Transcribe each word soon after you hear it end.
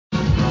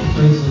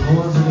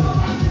Lord, we're going to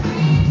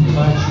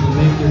invite you to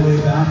make your way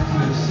back to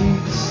your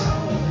seats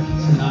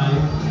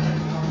tonight.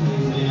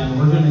 Amen.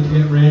 We're going to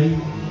get ready,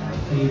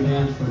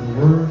 amen, for the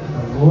word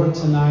of the Lord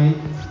tonight.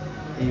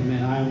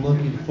 Amen. I am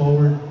looking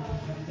forward,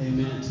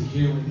 amen, to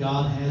hear what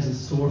God has in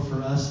store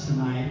for us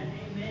tonight.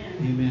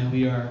 Amen.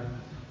 We are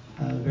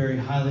very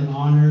highly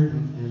honored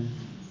and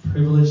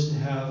privileged to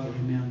have,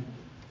 amen,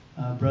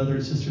 brother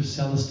and sister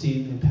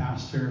Celestine, the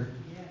pastor,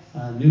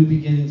 New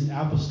Beginnings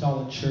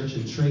Apostolic Church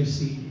in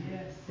Tracy.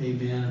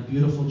 Amen. A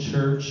beautiful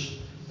church,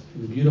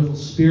 and the beautiful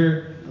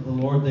spirit of the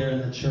Lord there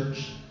in the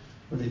church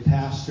where they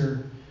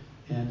pastor.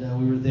 And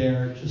we were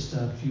there just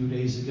a few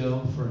days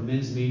ago for a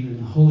men's meeting, and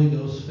the Holy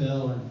Ghost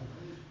fell. And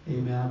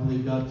amen. I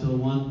believe God filled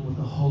one with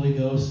the Holy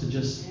Ghost and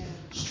just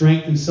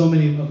strengthened so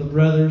many of the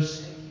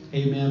brothers.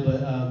 Amen.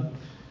 But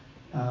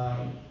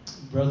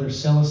brother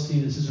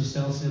Celestine and sister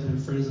Celestine have been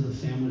friends of the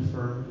family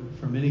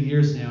for many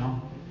years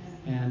now.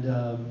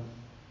 And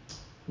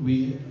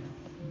we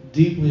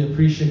deeply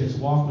appreciate his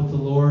walk with the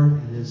Lord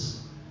and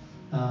his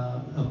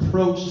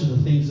approach to the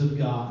things of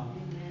God.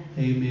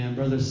 Amen.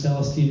 Brother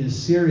Celestine is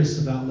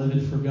serious about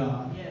living for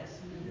God.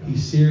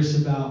 He's serious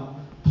about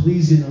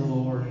pleasing the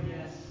Lord.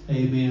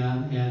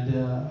 Amen.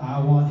 And I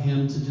want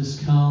him to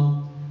just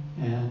come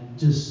and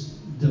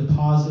just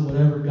deposit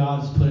whatever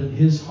God has put in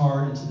his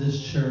heart into this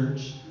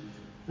church.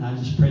 And I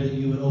just pray that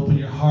you would open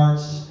your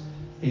hearts,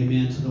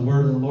 amen, to the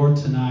word of the Lord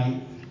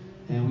tonight.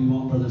 And we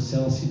want Brother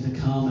Celestine to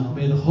come and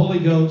obey the Holy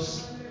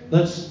Ghost.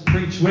 Let's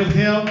preach with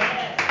him.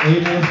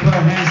 Amen. Let's put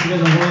our hands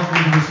together and welcome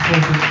him to this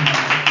pulpit tonight.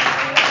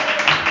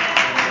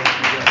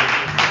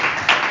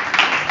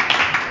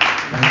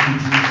 Thank you,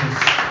 Jesus.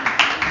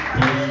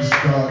 Praise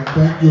God.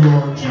 Thank you,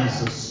 Lord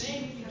Jesus.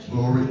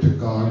 Glory to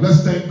God.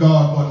 Let's thank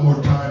God one more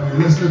time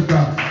here. Let's lift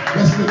our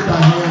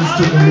hands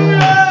to the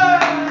Lord.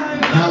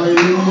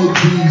 Hallelujah,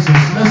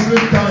 Jesus. Let's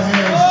lift our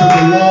hands to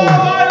the Lord.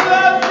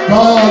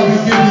 God, we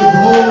give you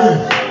glory.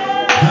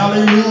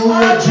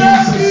 Hallelujah,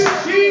 Jesus.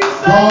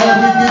 God,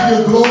 we give you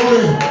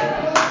glory.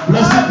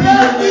 Blessed be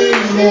your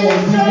name, Lord.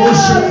 We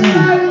worship you.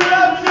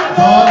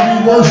 God, we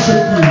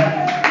worship you.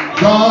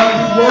 God,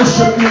 we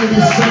worship you in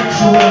this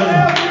sanctuary.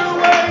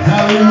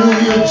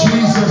 Hallelujah,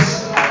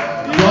 Jesus.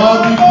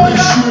 God, we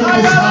bless you in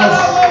this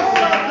house.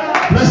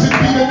 Blessed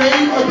be the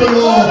name of the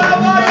Lord.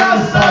 We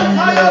magnify you,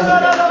 Lord.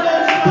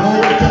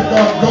 Glory to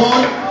God.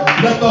 God,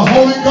 let the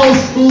Holy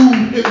Ghost move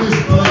in this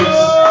place.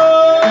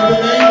 In the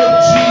name of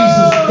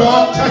Jesus,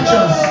 God, touch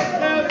us.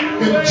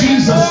 In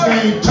Jesus'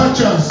 name,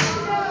 touch us.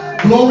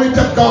 Glory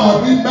to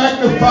God. We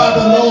magnify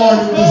the Lord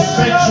in this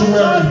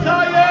sanctuary.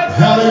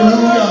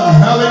 Hallelujah.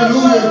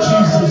 Hallelujah,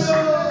 Jesus.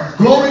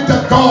 Glory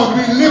to God.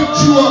 We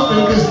lift you up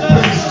in this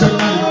place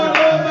tonight.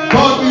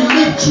 God, we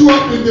lift you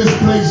up in this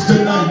place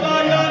tonight.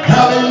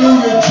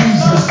 Hallelujah,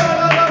 Jesus.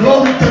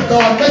 Glory to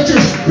God. Let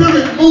your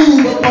spirit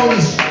move upon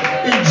us.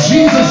 In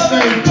Jesus'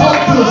 name, talk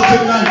to us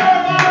tonight.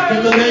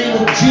 In the name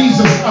of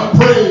Jesus, I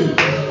pray.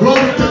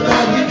 Glory to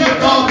God. We give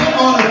God the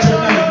honor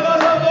tonight.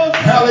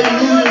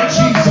 Hallelujah,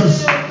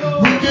 Jesus.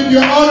 We give you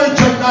honor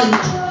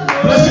tonight.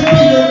 Blessed be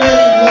your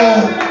name,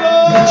 Lord.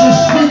 Let your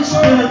sweet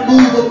spirit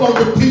move upon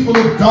the people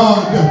of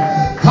God.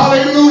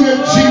 Hallelujah,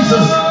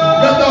 Jesus.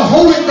 Let the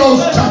Holy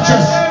Ghost touch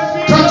us.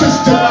 Touch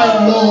us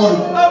tonight, Lord.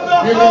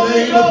 In the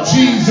name of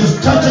Jesus,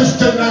 touch us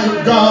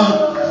tonight,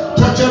 God.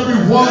 Touch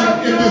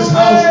everyone in this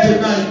house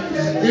tonight.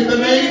 In the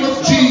name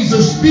of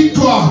Jesus, speak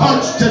to our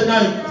hearts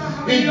tonight.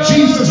 In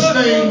Jesus'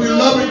 name, we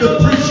love and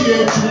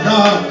appreciate you,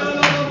 God.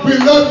 We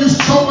love you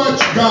so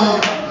much,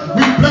 God.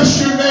 We bless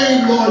your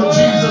name, Lord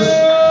Jesus.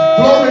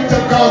 Glory to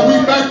God.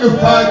 We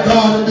magnify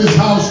God in this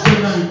house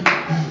tonight.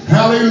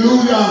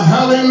 Hallelujah.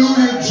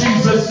 Hallelujah,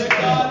 Jesus.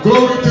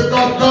 Glory to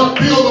God. God,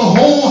 fill the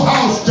whole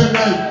house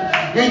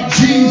tonight. In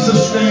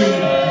Jesus'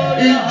 name.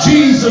 In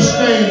Jesus'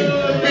 name.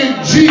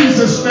 In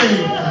Jesus'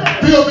 name.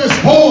 Fill this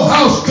whole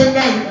house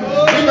tonight.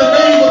 In the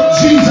name of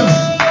Jesus.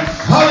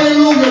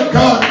 Hallelujah,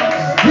 God.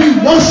 We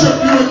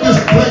worship you in this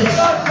place.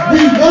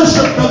 We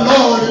worship the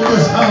Lord in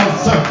this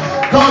house.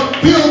 God,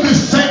 fill this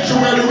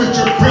sanctuary with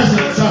your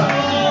presence.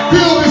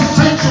 Fill this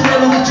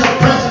sanctuary with your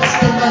presence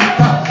tonight.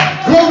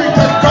 Glory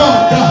to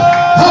God.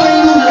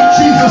 Hallelujah,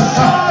 Jesus.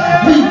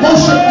 We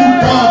worship you,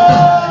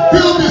 God.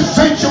 Fill this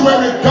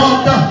sanctuary,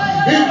 God.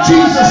 In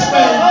Jesus'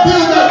 name.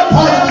 Fill that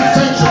part of the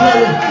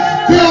sanctuary.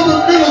 Fill the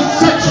middle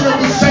section of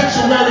the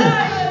sanctuary.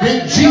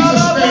 In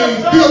Jesus'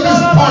 name. Fill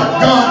this part,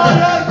 God,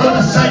 of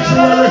the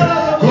sanctuary.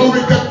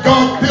 Glory to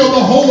God. Fill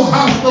the whole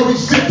house where we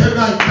sit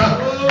tonight.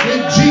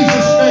 In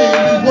Jesus' name,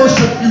 we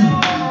worship you.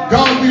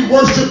 God, we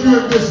worship you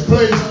in this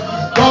place.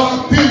 God,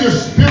 I feel your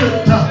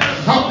spirit.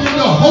 I feel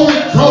the Holy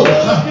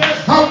Ghost.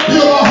 I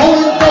feel the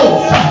Holy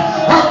Ghost.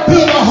 I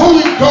feel the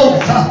Holy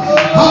Ghost.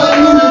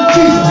 Hallelujah,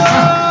 Jesus.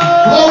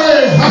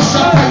 Glory.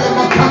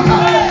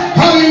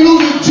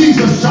 Hallelujah,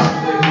 Jesus.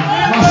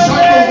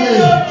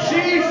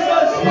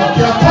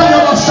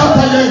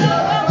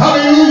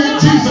 Hallelujah,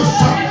 Jesus.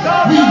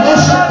 We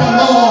worship the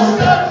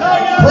Lord.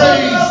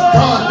 Praise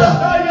God.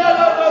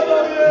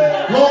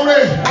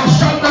 Glory.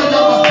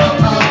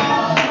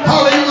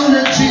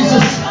 Hallelujah,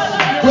 Jesus.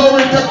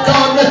 Glory to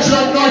God. Let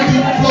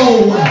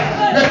flow.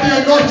 Let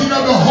the anointing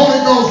of the Holy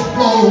Ghost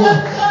flow.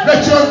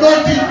 Let your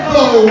anointing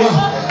flow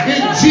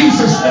in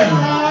Jesus' name.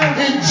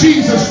 In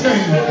Jesus'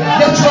 name.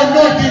 Let your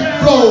anointing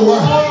flow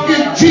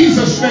in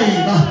Jesus'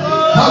 name.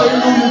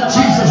 Hallelujah,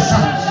 Jesus.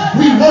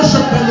 We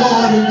worship the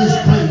Lord in this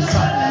place.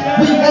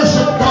 We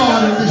worship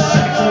God in this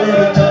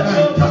sanctuary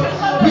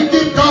tonight. We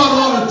give God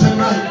honor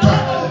tonight.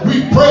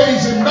 We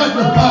praise and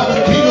magnify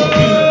the King of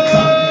Kings.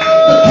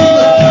 The King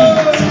of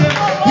Kings.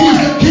 He's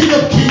the King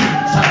of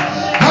Kings.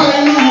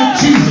 Hallelujah,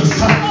 Jesus.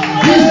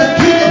 He's the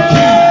King of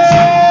Kings.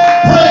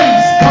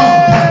 Praise God.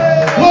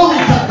 Glory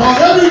to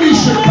God. Every knee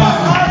should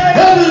bow.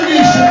 Every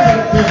knee should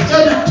confess.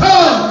 Every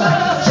tongue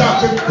shall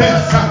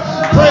confess.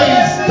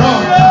 Praise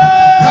God.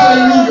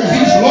 Hallelujah.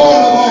 He's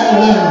Lord of all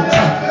lords.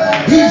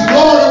 He's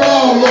Lord of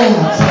all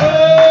lords.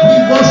 We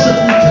worship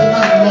you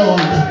tonight,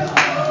 Lord.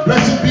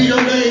 Blessed be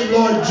your name,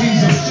 Lord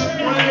Jesus.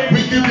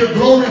 We give you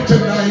glory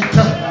tonight.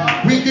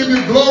 We give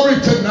you glory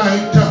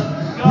tonight.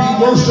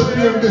 We worship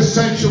you in this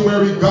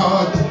sanctuary,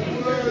 God.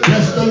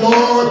 Bless the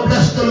Lord.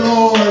 Bless the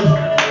Lord.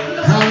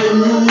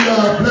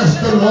 Hallelujah. Bless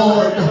the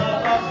Lord.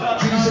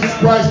 Jesus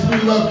Christ,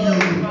 we love you.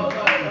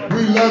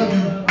 We love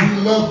you.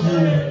 We love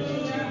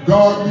you.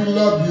 God, we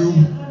love you.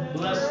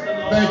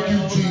 Thank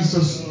you,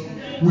 Jesus.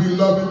 We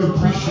love and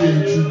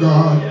appreciate you,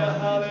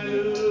 God.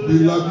 We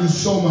love you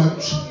so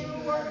much.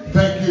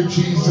 Thank you,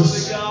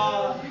 Jesus.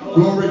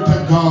 Glory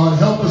to God.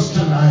 Help us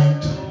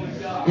tonight.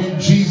 In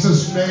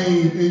Jesus'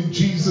 name. In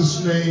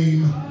Jesus'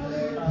 name.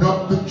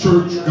 Help the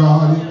church,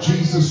 God. In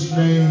Jesus'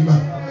 name.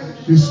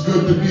 It's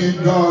good to be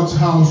in God's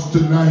house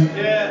tonight.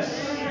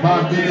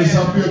 My goodness,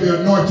 I feel the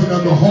anointing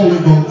of the Holy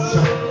Ghost.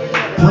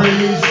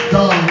 Praise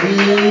God.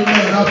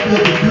 Amen. I feel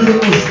the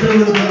beautiful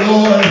Spirit of the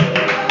Lord.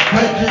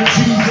 Thank you,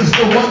 Jesus.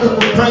 The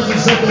wonderful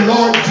presence of the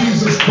Lord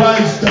Jesus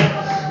Christ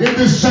in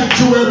this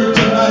sanctuary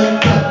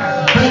tonight.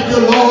 Thank you,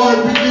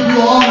 Lord. We give you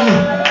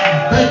honor.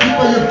 Thank you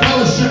for your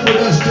fellowship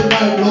with us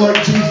tonight, Lord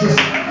Jesus.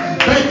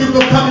 Thank you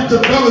for coming to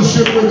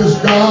fellowship with us,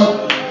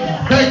 God.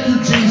 Thank you,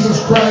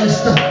 Jesus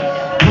Christ.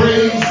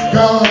 Praise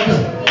God.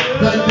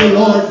 Thank you,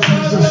 Lord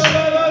Jesus.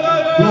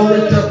 Glory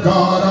to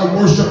God. I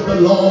worship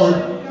the Lord.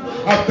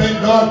 I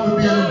thank God for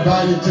being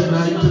invited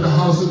tonight to the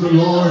house of the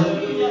Lord.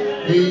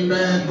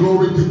 Amen.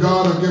 Glory to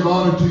God. I give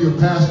honor to your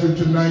pastor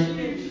tonight.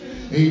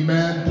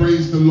 Amen.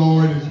 Praise the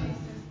Lord.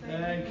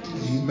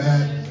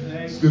 Amen.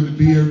 It's good to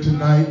be here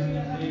tonight.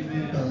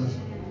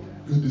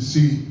 Good to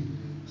see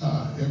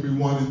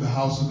everyone in the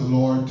house of the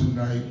Lord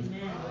tonight.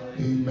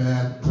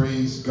 Amen.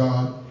 Praise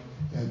God.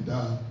 And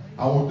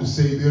I want to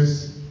say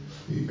this.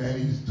 Amen.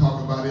 He's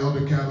talking about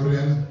Elder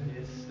Camarena.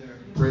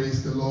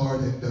 Praise the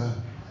Lord. And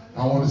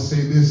I want to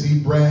say this. He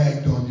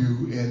bragged on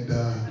you and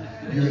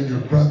you and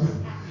your brother.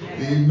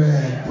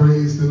 Amen.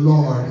 Praise the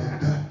Lord.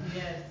 And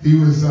he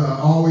was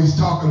always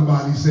talking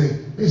about, he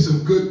said, there's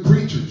some good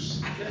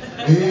preachers.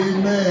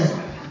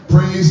 Amen.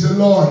 Praise the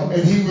Lord.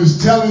 And he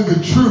was telling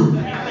the truth.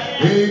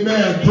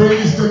 Amen.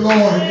 Praise the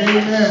Lord.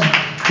 Amen.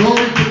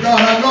 Glory to God.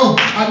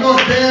 I know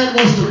Dad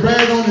wants to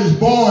brag on his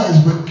boys,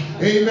 but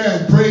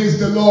amen. Praise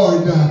the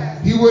Lord.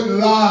 He wouldn't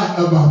lie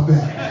about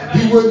that.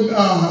 He wouldn't,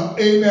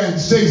 amen,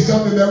 say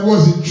something that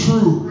wasn't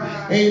true.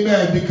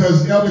 Amen.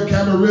 Because Elder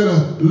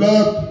Camarena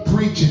loved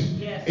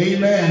preaching.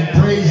 Amen.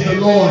 Praise the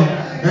Lord.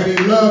 And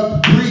he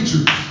loved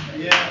preachers.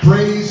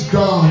 Praise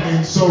God.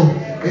 And so,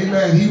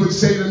 amen, he would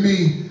say to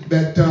me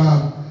that,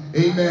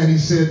 amen, he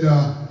said,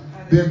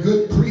 they're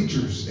good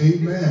preachers.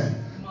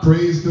 Amen.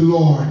 Praise the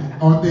Lord.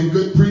 Aren't they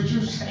good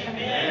preachers?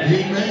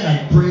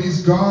 Amen.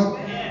 Praise God.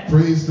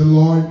 Praise the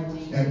Lord.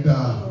 And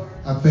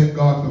I thank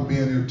God for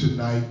being here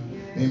tonight.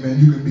 Amen.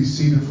 You can be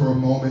seated for a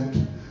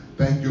moment.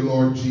 Thank you,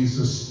 Lord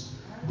Jesus.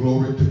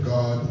 Glory to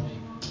God.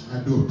 I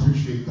do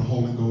appreciate the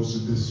Holy Ghost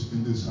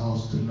in this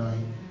house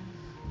tonight.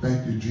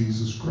 Thank you,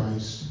 Jesus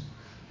Christ.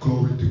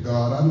 Glory to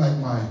God. I'd like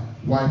my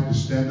wife to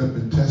stand up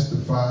and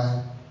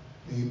testify.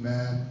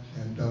 Amen.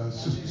 And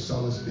Sister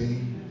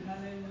Celestine.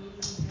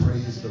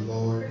 Praise the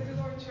Lord. Praise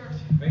the Lord, church.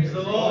 Praise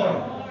the Lord.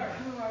 Oh,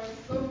 I was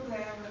so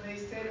glad when they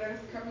said, let us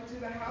come into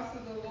the house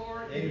of the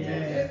Lord, into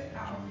Amen. this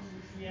house.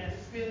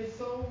 It's been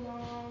so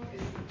long.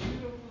 It's a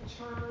beautiful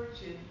church,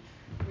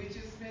 and we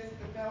just missed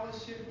the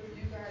fellowship with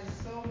you guys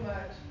so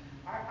much.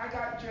 I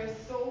got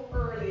dressed so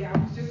early. I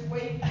was just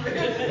waiting for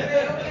him to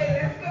say, okay,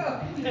 let's go.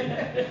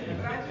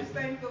 But I just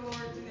thank the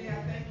Lord today.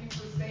 I thank him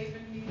for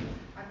saving me.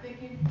 I thank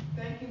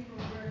him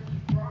for where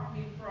he brought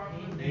me from.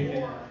 But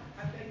more,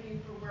 I thank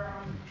him for where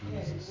I'm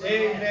headed.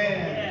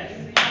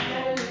 Amen. He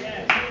told me to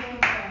take me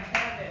to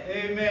heaven.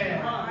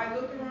 Amen. I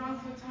look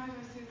around sometimes.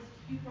 I say,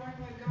 people act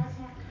like God's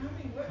not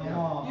coming. What? Come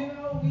on. You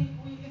know,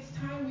 it's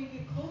time we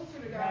get closer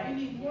to God. We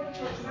need more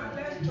church, not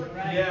less church.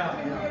 Yeah.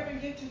 When we ever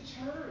get to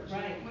church?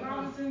 When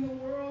I was in the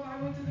world,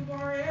 I went to the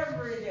bar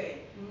every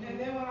day. And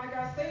then when I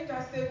got saved,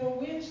 I said, well,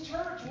 when's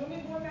church? When we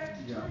going back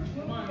to church?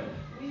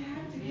 We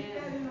have to get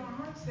that in our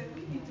hearts that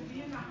we need to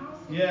be in the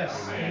house of God.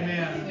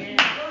 Amen. We need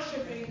to be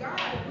worshiping God.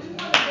 If we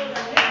want to go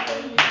to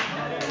heaven, we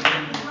have to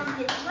come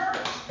to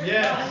church and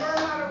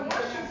learn how to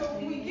worship. So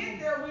when we get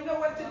there, we know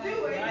what to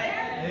do.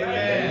 Amen.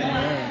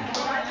 Amen.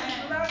 But I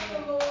just bless the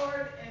Lord.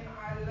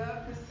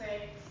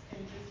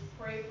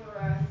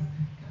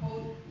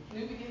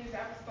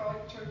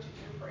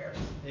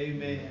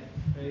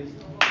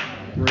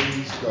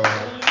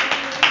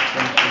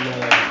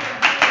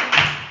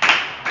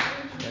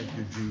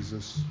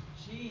 Jesus.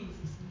 Jesus.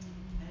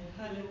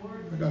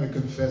 Hallelujah. I got to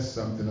confess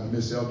something. I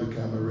miss Elder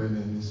Cameron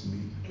in this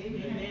meeting.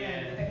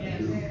 Amen. I Yes.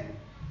 do. Amen.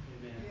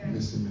 I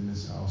miss him in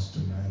this house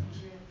tonight.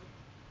 Yes.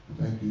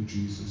 Thank you,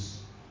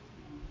 Jesus.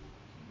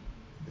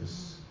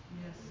 Yes.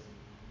 Yes.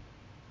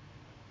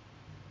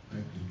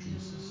 Thank you,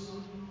 Jesus.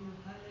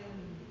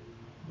 Hallelujah.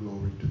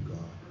 Glory to God.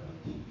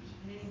 Thank you,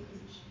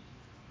 Jesus.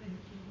 Thank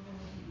you, Lord.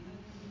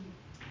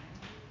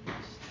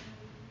 Hallelujah.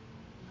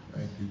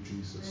 Thank you,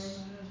 Jesus.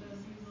 I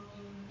love you, Lord.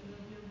 I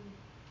love you, Lord.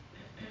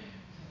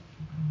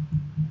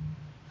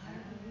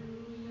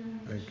 Hallelujah.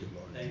 Thank you,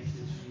 Lord Thank you,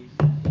 Jesus. Jesus.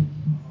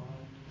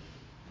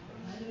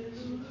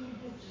 Hallelujah, Jesus.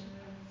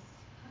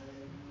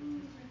 Hallelujah, Jesus.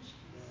 Hallelujah,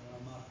 Jesus.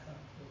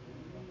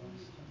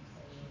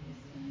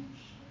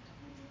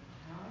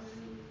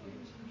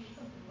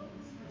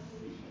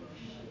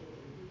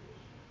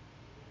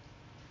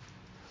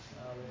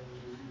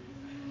 Hallelujah,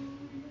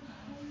 hallelujah,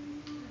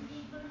 hallelujah.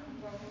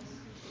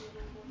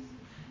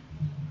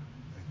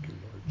 Thank you,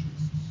 Lord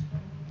Jesus.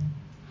 Thank you, Jesus.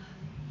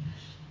 Thank you,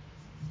 Jesus.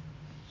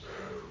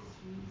 Hallelujah,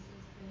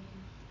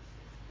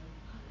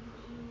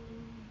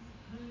 hallelujah,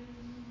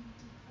 hallelujah.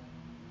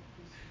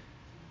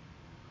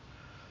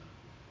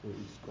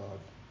 Praise God.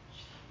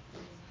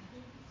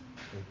 Hallelujah.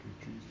 Thank you,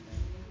 Jesus.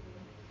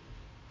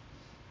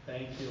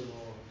 Thank you,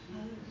 Lord.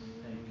 Thank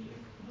you. Hallelujah.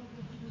 Father,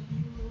 I love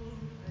you, Lord.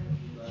 I love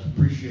you, Love Jesus.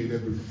 you. Appreciate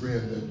every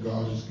friend that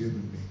God has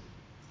given me.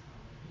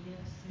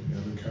 Yes, And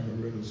amen. Elder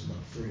Cameron is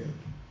my friend.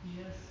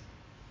 Yes.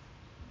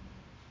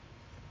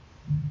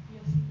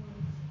 Yes, he was.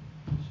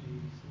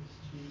 Jesus,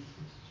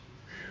 Jesus,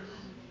 Jesus.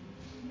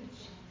 Hallelujah,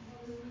 Jesus.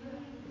 Thank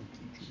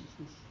you, Hallelujah.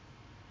 Jesus.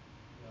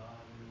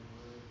 God, you're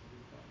worthy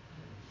of our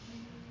praise.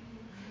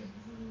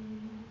 Hallelujah.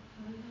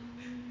 Hallelujah.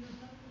 Hallelujah.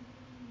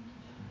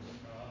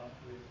 God,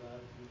 we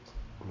love you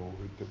tonight.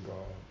 Glory to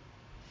God.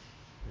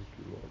 Thank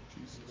you, Lord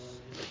We Jesus.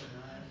 love you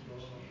tonight,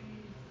 Lord.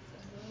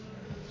 Jesus, I love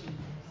you,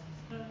 Jesus.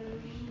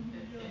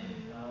 Hallelujah.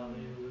 Hallelujah.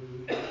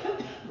 Hallelujah. Thank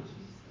you,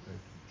 Jesus.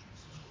 Thank you,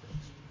 Jesus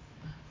Christ.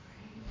 I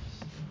praise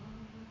you, God.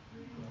 I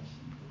praise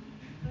you, God.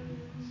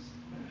 Hallelujah.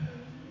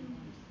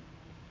 Hallelujah.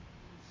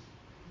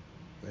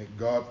 Thank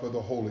God for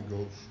the Holy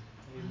Ghost.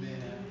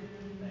 Amen.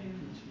 Thank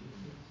you,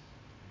 Jesus.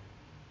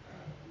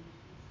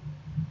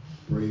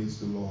 Praise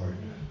the Lord. Thank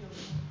you,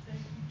 Lord.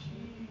 Thank you,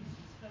 Jesus.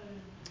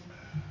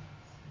 Hallelujah.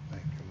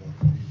 Thank you, Lord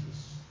Jesus.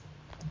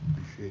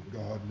 Appreciate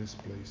God in this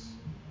place.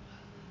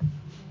 I love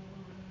you,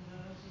 Lord. I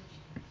love you,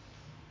 Jesus.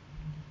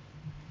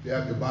 If you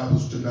have your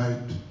Bibles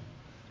tonight,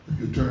 if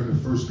you turn to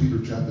 1 Peter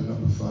chapter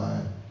number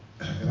 5,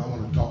 and I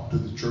want to talk to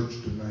the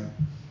church tonight.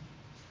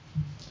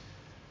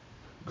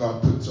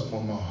 God put something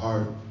on my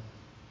heart,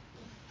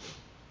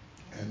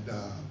 and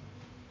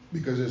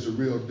because there's a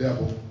real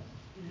devil,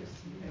 Yes,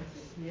 yes,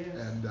 yes.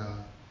 and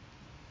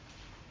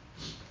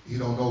he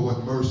don't know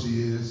what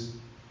mercy is.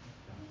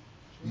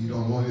 He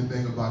don't know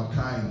anything about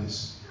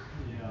kindness,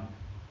 Yeah.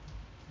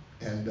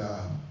 and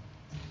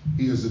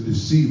he is a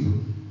deceiver.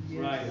 Yes,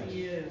 Right.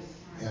 he is.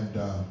 And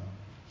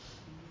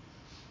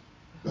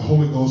the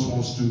Holy Ghost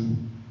wants to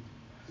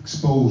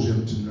expose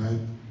him tonight.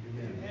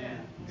 Amen.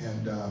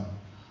 And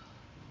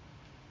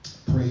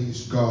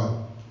praise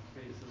God.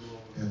 Praise the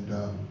Lord. And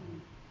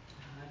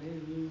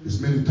Hallelujah. as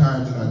many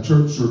times in our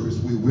church service,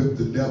 we whip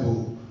the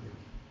devil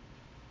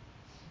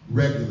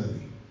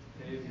regularly.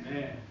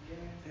 Amen.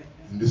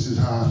 And this is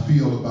how I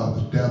feel about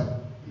the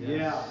devil.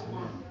 Yeah.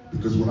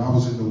 Because when I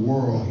was in the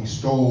world, he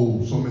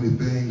stole so many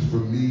things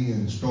from me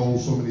and stole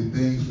so many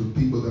things from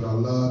people that I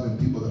love and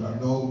people that I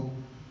know.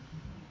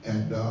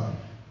 And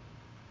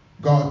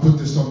God put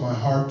this on my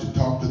heart to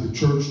talk to the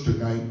church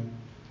tonight,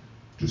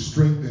 to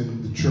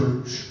strengthen the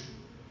church,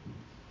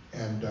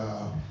 and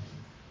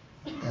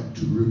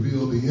to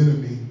reveal the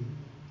enemy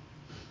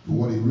for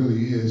what he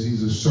really is.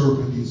 He's a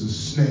serpent. He's a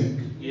snake.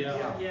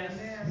 Yeah. Yes.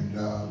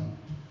 And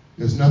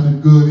there's nothing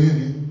good in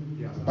him.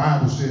 The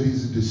Bible said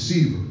he's a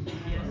deceiver. Yes.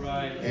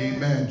 Right.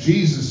 Amen.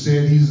 Jesus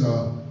said he's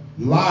a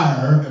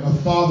liar and a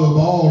father of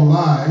all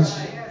lies.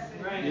 Yes.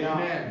 Right. Yeah.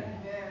 Amen.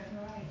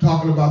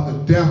 Talking about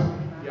the devil.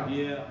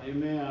 Yeah.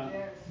 Amen.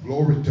 Yes.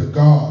 Glory to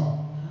God.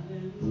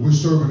 Hallelujah. We're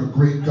serving a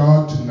great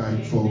God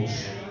tonight,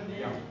 folks.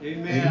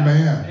 Amen. Amen.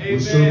 Amen. We're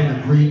serving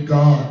a great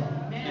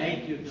God.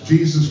 Thank you, God.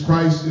 Jesus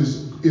Christ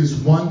is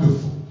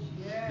wonderful.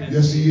 Yes.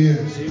 Yes, he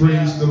is. Amen.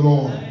 Praise the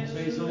Lord.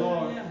 Praise the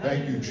Lord.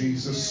 Thank you,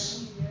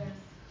 Jesus. Yes.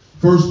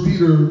 1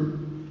 Peter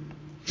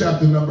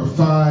chapter number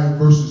 5,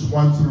 verses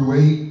 1 through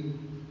 8.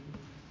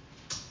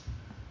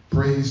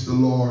 Praise the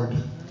Lord.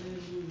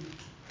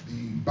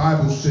 The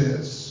Bible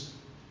says,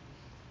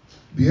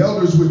 "The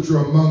elders which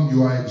are among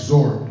you I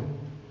exhort,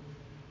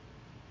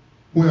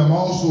 who am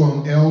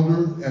also an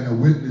elder and a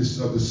witness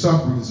of the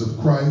sufferings of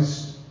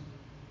Christ,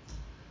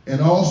 and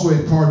also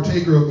a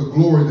partaker of the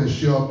glory that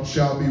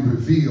shall be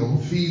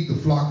revealed. Feed the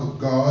flock of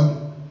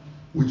God,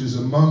 which is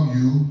among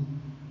you,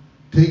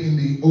 taking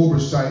the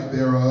oversight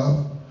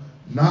thereof,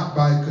 not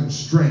by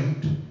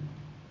constraint,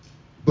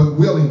 but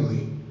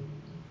willingly,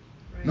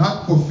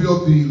 not for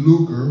filthy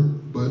lucre,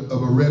 but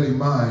of a ready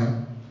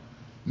mind,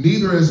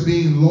 neither as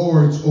being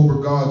lords over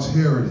God's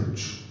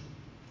heritage,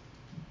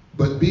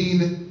 but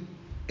being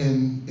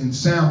in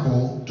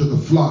sample to the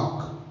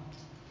flock.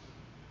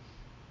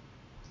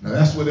 Now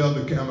that's what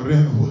Elder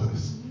Camarena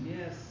was.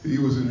 Yes. He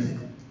was a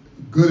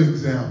good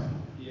example.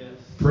 Yes.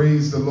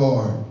 Praise the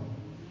Lord.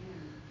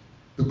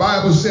 The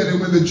Bible said, and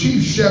when the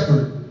chief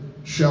shepherd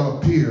shall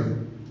appear,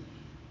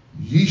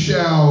 ye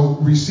shall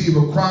receive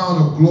a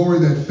crown of glory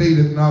that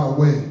fadeth not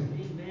away.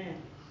 Amen.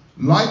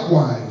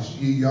 Likewise,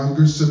 ye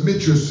younger,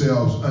 submit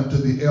yourselves unto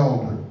the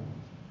elder.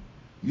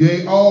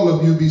 Yea, all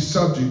of you be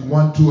subject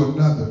one to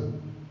another,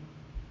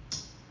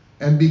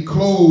 and be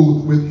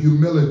clothed with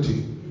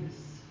humility. Yes.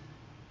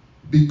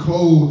 Be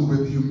clothed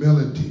with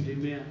humility.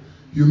 Amen.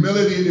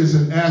 Humility is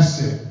an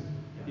asset.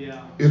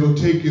 Yeah. It'll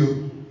take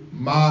you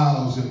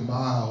miles and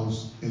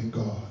miles in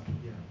God.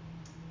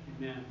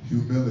 Amen.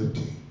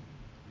 Humility,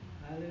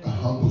 Hallelujah. a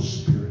humble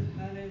spirit,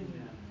 Hallelujah.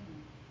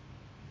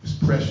 is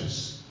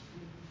precious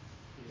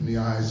in the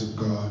eyes of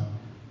God.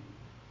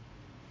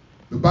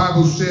 The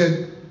Bible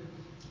said,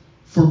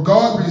 for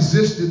God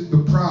resisteth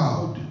the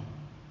proud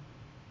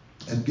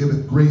and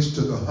giveth grace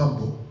to the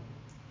humble.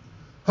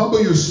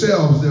 Humble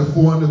yourselves,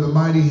 therefore, under the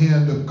mighty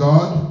hand of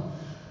God,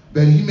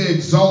 that he may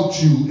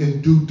exalt you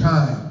in due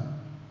time,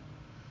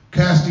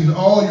 casting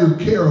all your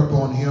care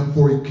upon him,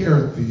 for he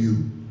careth for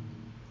you.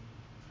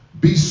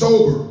 Be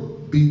sober,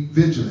 be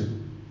vigilant,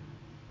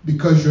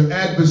 because your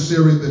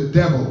adversary the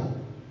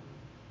devil,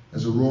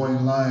 as a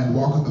roaring lion,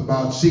 walketh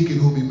about, seeking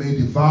whom he may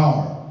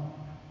devour.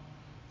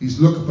 He's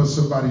looking for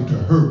somebody to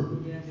hurt.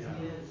 Yes,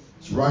 he is.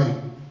 That's right.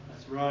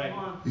 That's right. Come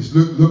on. He's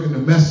looking to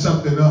mess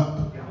something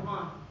up, Come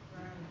on.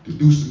 to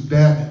do some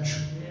damage.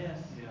 Yes.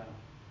 Yeah.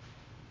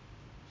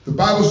 The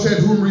Bible said,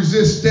 whom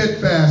resist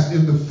steadfast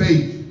in the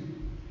faith,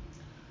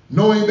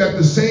 knowing that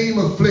the same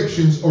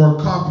afflictions are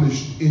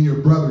accomplished in your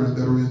brethren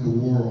that are in the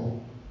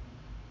world.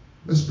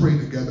 Let's pray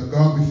together.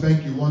 God, we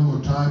thank you one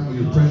more time for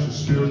your precious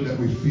spirit that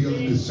we feel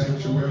in this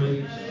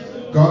sanctuary.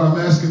 God, I'm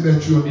asking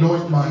that you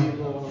anoint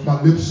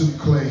my lips of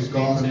clay,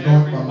 God.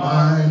 Anoint my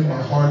mind,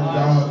 my heart,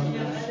 God.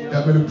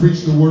 Help me to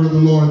preach the word of the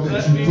Lord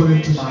that you put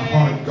into my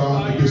heart,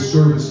 God, for this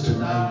service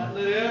tonight.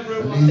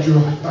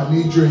 I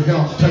need your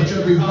help. Touch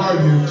every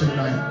heart here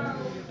tonight.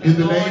 In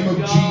the name of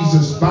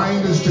Jesus,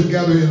 bind us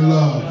together in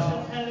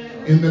love.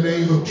 In the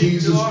name of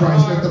Jesus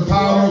Christ, let the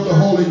power of the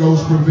Holy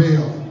Ghost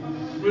prevail.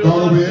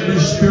 God, over every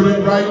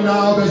spirit right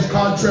now that's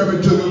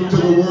contrary to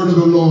the word of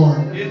the Lord.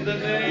 In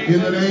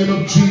the name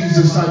of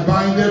Jesus, I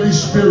bind every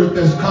spirit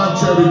that's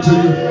contrary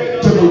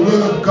to the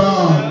will of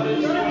God.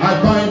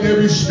 I bind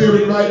every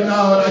spirit right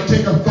now, and I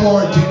take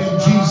authority in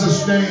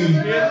Jesus' name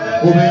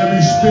over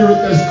every spirit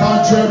that's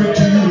contrary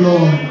to you,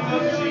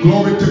 Lord.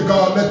 Glory to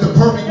God. Let the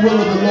perfect will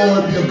of the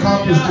Lord be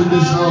accomplished in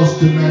this house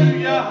tonight.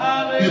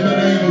 In the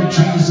name of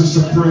Jesus,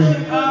 I pray.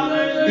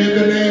 In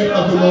the name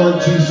of the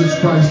Lord Jesus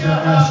Christ,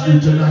 I ask you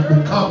tonight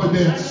with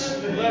confidence,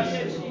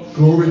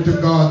 glory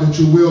to God, that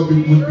your will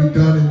would be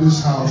done in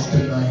this house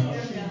tonight.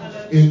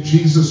 In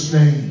Jesus'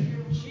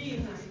 name.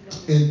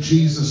 In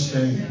Jesus'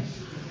 name.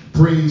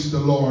 Praise the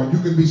Lord. You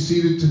can be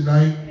seated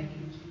tonight.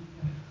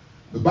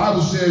 The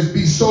Bible says,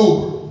 be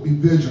sober, be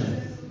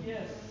vigilant.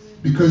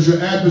 Because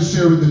your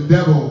adversary, the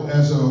devil,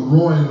 as a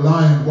roaring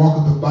lion,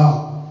 walketh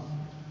about,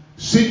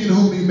 seeking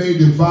whom he may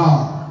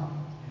devour.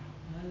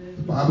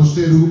 The Bible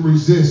said, whom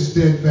resist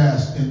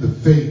steadfast in the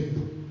faith.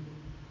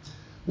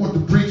 I want to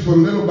preach for a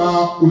little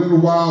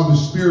while the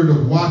spirit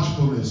of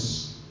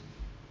watchfulness.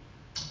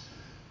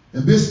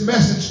 And this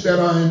message that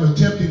I am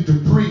attempting to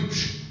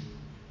preach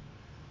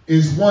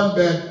is one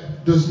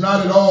that does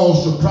not at all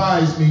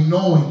surprise me,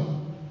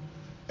 knowing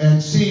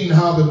and seeing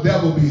how the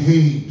devil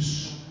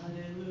behaves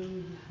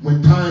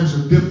when times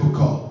are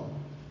difficult.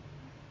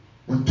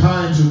 When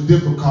times are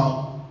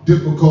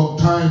difficult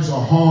times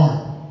are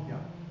hard.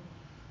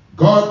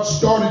 God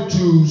started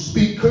to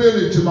speak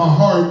clearly to my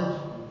heart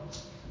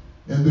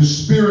and the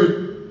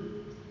spirit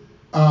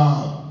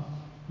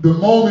the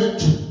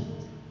moment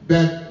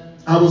that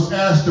I was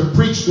asked to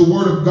preach the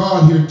word of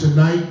God here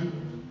tonight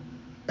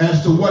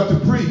as to what to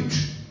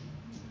preach.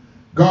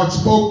 God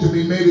spoke to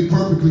me, made it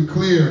perfectly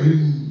clear. He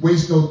didn't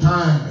waste no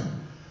time.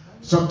 And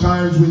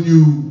sometimes when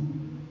you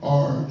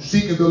are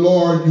seeking the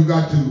Lord, you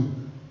got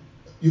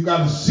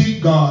to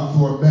seek God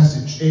for a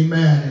message.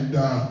 Amen.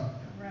 And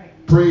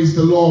praise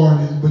the Lord.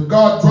 But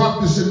God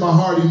dropped this in my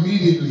heart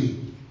immediately.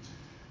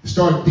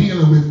 Start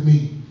dealing with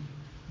me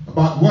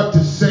about what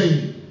to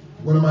say.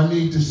 What do I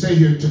need to say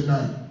here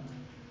tonight?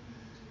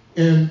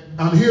 And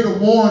I'm here to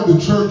warn the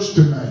church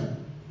tonight.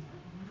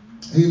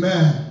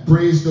 Amen.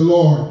 Praise the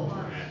Lord.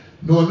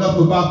 Know enough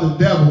about the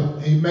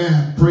devil.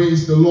 Amen.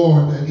 Praise the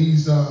Lord that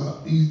he's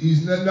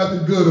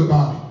nothing good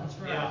about it. That's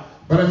right.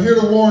 But I'm here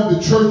to warn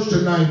the church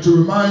tonight, to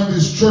remind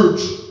this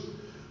church,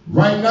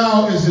 right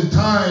now is a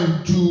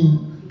time to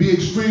be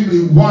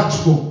extremely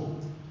watchful.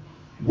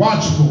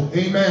 Watchful.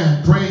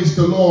 Amen. Praise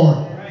the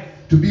Lord.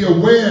 To be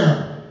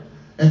aware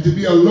and to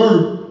be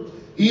alert,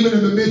 even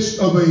in the midst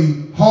of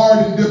a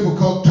hard and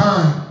difficult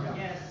time.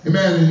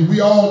 Amen. And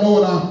we all know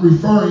what I'm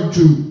referring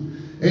to.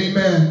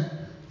 Amen.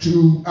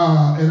 And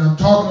I'm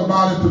talking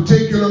about in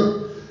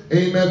particular,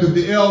 Amen. That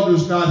the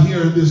elder's not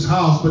here in this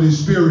house, but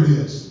his spirit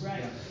is.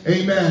 Right.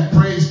 Amen.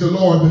 Praise the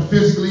Lord. But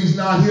physically he's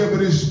not here, but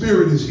his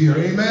spirit is here.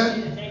 Amen.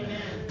 Yes,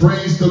 amen.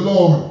 Praise the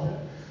Lord.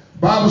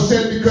 Bible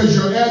said, because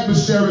your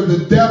adversary,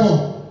 the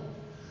devil,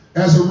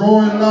 as a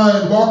roaring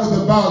lion,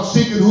 walketh about,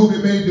 seeking whom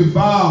he may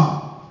devour.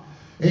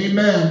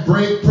 Amen.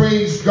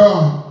 Praise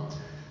God.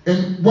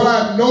 And what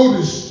I've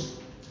noticed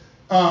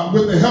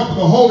with the help of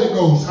the Holy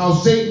Ghost, how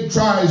Satan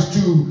tries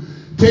to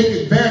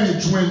take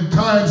advantage when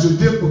times are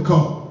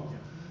difficult.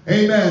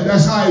 Amen.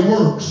 That's how he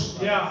works.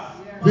 Yeah.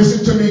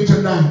 Listen to me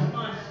tonight.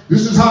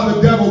 This is how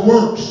the devil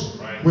works.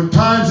 When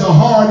times are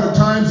hard or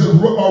times are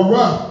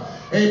rough.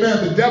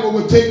 Amen. The devil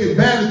will take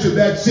advantage of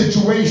that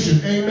situation.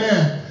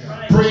 Amen.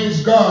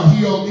 Praise God.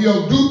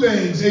 He'll do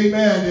things.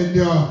 Amen. And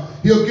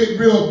he'll get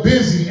real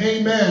busy.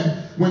 Amen.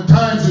 When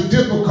times are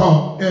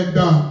difficult.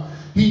 And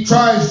he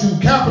tries to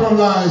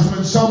capitalize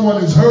when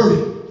someone is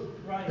hurting.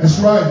 That's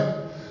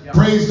right.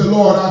 Praise the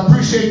Lord. I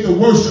appreciate the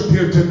worship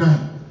here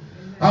tonight.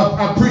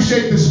 I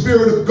appreciate the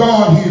Spirit of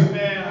God here.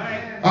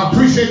 I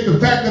appreciate the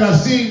fact that I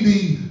seen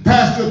the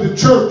pastor of the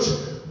church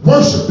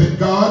worshiping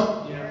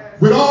God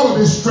with all of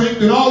his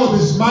strength and all of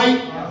his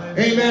might.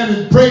 Amen.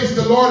 And praise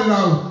the Lord.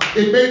 And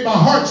it made my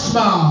heart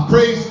smile.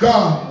 Praise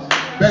God.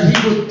 That he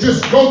would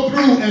just go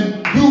through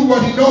and do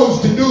what he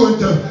knows to do and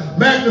to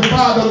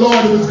magnify the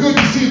Lord. It was good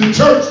to see the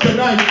church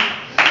tonight.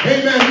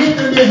 Amen.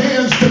 Lifting their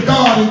hands to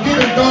God and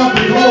giving God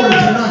the glory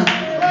tonight.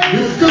 It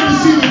was good to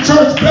see the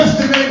church bless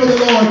the name of the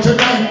Lord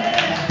tonight.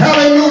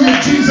 Hallelujah,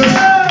 Jesus.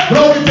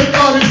 Glory to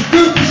God. It's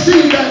good to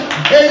see that.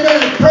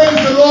 Amen. Praise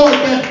the Lord.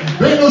 That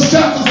there ain't no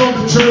shackles on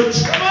the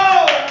church.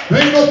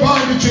 There ain't no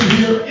bondage in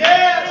here.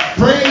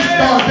 Praise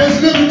God. There's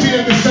liberty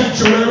in the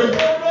sanctuary.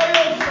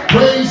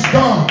 Praise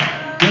God.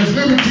 There's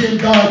liberty in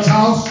God's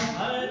house.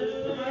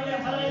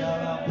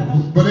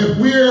 But if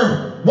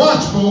we're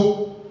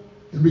watchful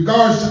in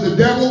regards to the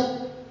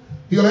devil,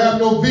 he'll have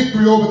no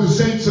victory over the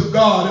saints of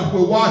God if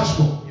we're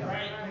watchful.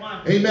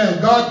 Amen.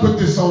 God put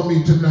this on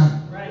me tonight.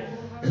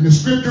 And the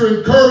scripture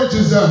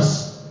encourages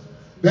us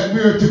that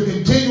we are to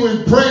continue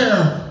in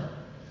prayer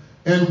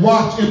and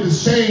watch in the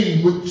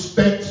same with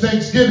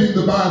thanksgiving,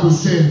 the Bible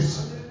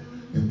says.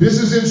 And this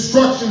is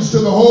instructions to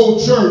the whole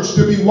church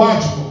to be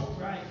watchful.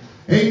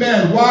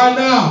 Amen. Why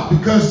now?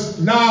 Because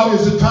now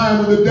is the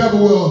time when the devil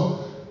will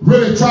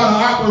really try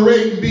to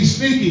operate and be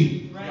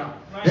sneaky.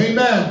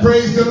 Amen.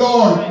 Praise the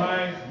Lord.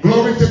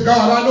 Glory to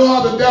God. I know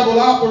how the devil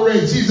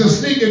operates. He's a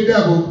sneaky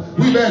devil.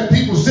 We've had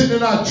people sitting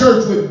in our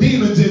church with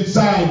demons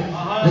inside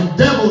and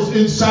devils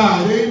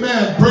inside.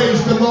 Amen.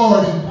 Praise the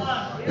Lord.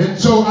 And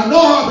so I know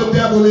how the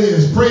devil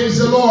is. Praise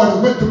the Lord.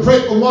 I went to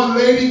pray for one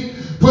lady,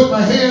 put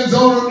my hands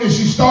on her, and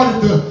she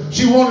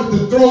wanted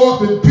to throw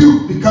up and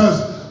puke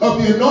because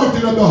of the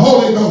anointing of the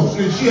Holy Ghost.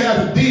 And she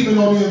had a demon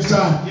on the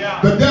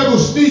inside. The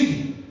devil's sneaky.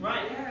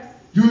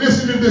 You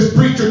listen to this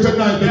preacher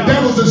tonight. The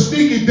devil's a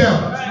sneaky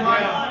devil.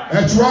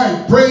 That's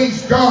right.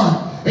 Praise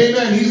God.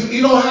 Amen.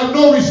 He don't have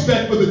no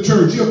respect for the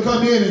church. He'll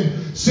come in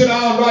and sit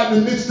down right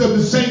in the midst of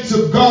the saints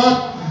of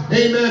God.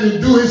 Amen.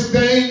 And do his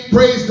thing.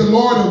 Praise the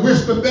Lord. And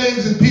whisper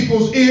things in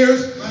people's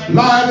ears.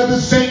 Lie to the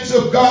saints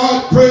of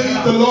God.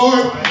 Praise the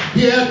Lord.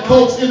 He had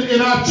folks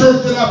in our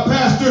church that I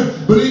pastor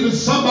believing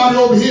somebody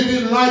over here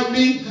didn't like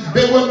me.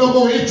 They weren't no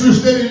more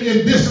interested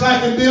in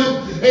disliking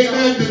them.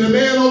 Amen. Than a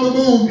man on the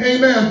moon.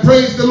 Amen.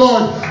 Praise the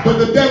Lord. But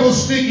the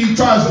devil's sneaky. He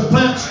tries to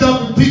plant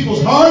stuff in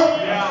people's heart.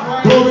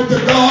 Glory to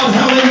God.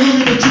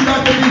 Hallelujah. But you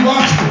got to be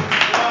watchful.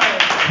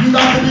 You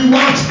got to be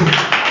watchful.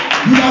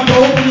 You got to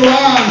open your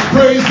eyes.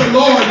 Praise the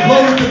Lord.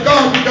 Glory to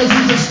God. Because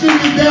he's a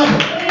sneaky devil.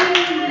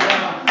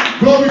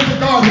 Glory to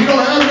God. He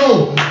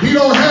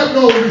don't have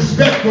no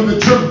respect for the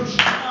church.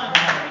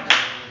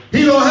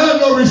 He don't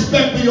have no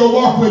respect for your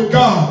walk with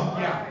God.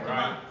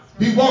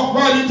 He walked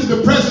right into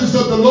the presence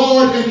of the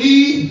Lord and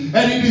Eve,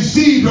 and he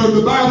deceived her.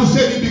 The Bible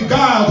said he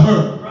beguiled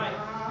her.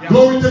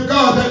 Glory to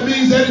God. That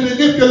means that he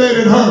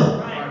manipulated her.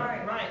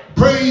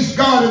 Praise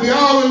God. In the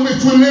hour in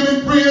which we're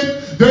living, friend,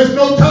 there's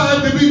no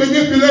time to be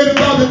manipulated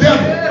by the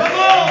devil.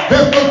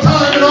 There's no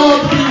time at all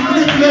to be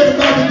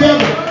manipulated by the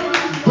devil.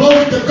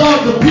 Glory to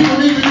God. The people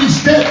need to be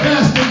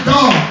steadfast in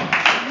God.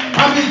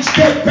 I mean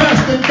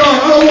steadfast in God.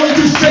 I don't want to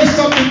just say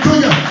something to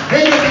you,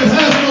 amen, that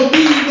has no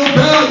meaning, no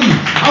value.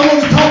 I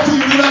want to talk to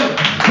you tonight.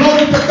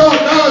 Glory to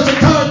God. Now is the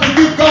time to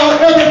give God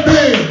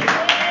everything.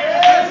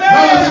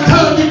 Now is the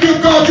time to give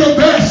God your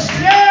best.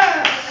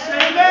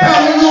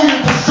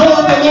 Hallelujah. To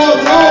serve the Lord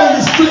with all of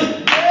your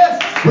strength,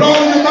 with all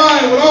of your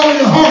mind, with all of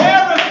your heart.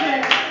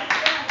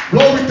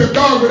 Glory to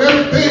God. With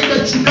everything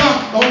that you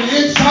got on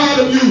the inside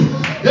of you,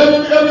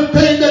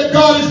 everything that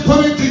God has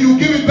put into you,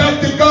 give it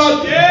back to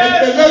God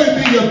and let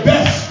it be your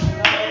best.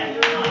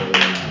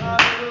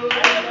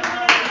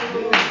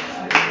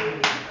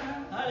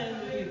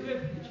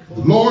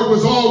 The Lord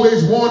was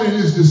always warning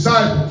his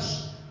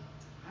disciples,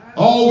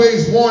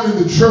 always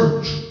warning the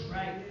church.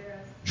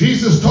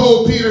 Jesus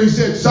told Peter, he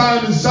said,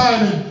 Simon,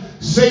 Simon,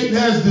 Satan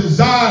has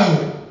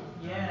desired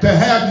to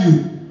have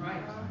you.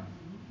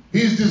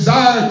 He's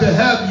desired to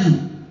have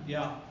you,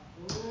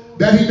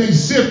 that he may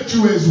sift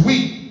you as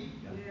wheat.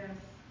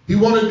 He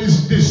wanted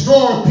to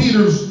destroy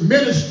Peter's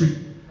ministry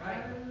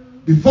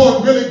before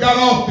it really got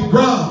off the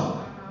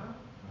ground.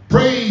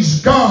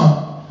 Praise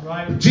God.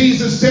 Right. But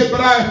Jesus said,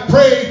 but I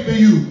prayed for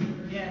you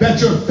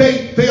that your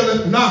faith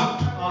faileth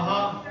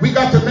not. We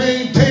got to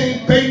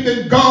maintain faith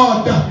in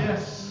God.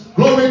 Yes.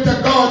 Glory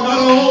to God, not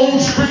our own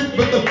strength,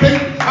 but the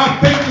faith.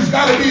 Our faith has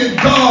got to be in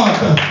God.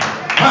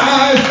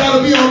 Our eyes got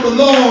to be on the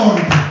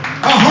Lord.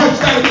 Our hearts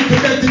got to be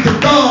connected to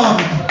God.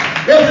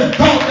 Every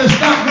thought that's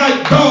not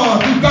like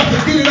God, we've got to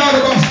get it out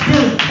of our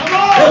spirit.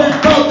 Every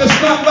thought that's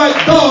not like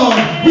God,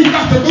 we've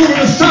got to move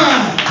it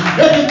aside.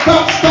 Every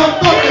thought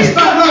that's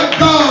not like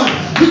God,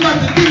 we got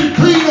to get it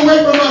clean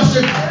away from us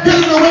and get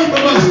it away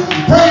from us.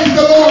 Praise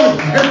the Lord.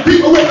 And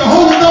people with the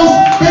Holy Ghost,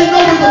 they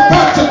know where the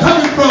thoughts are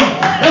coming from.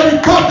 Every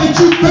thought that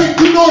you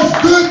think, you know it's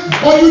good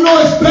or you know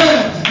it's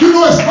bad. You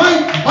know it's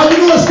right or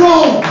you know it's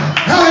wrong.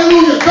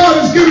 Hallelujah. God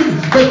has given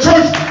the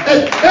church,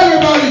 and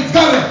everybody's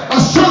got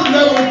a certain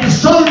level of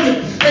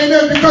discernment.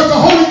 Amen. Because the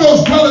Holy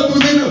Ghost dwelleth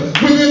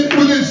within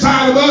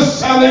inside of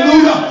us.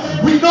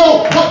 Hallelujah. We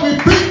know what we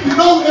think. We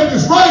know if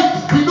it's right.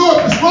 We know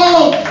if it's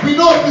wrong. We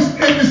know if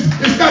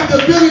it's got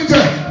the ability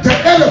to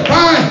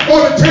edify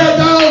or to tear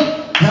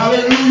down.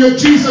 Hallelujah,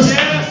 Jesus.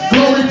 Yes.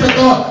 Glory to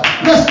God.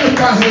 Let's lift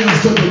our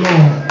hands to the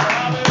Lord.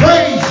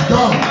 Praise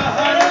God.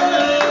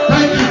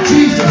 Thank you,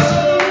 Jesus.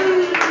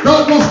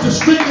 God wants to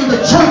strengthen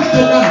the church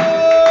tonight.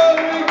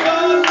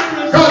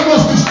 God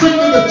wants to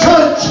strengthen the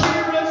church.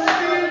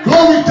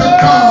 Glory to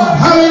God.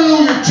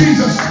 Hallelujah,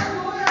 Jesus.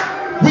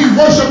 We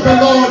worship the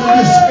Lord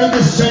in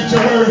this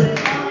sanctuary.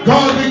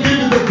 God, we give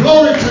you the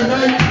glory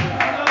tonight.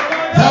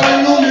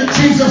 Hallelujah,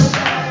 Jesus.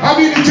 I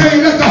need to tell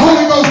you, let the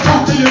Holy Ghost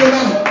talk to you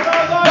tonight.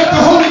 Let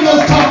the Holy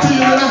Ghost talk to you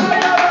tonight.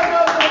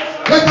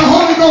 Let the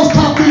Holy Ghost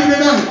talk to you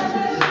tonight.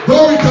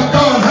 Glory to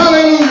God.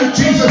 Hallelujah,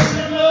 Jesus.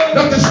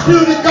 Let the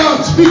Spirit of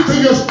God speak to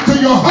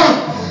your heart.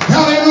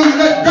 Hallelujah.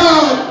 Let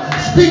God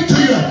speak to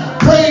you.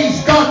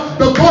 Praise God.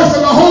 The voice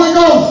of the Holy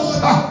Ghost.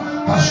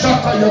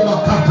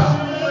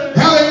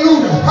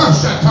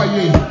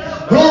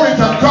 Hallelujah. Glory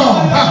to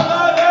God.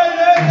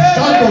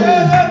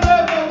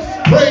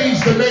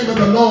 Praise the name of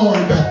the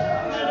Lord.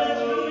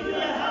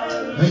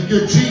 Thank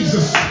you,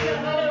 Jesus.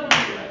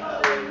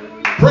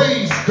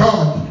 Praise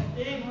God.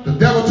 The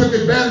devil took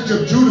advantage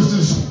of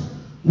Judas's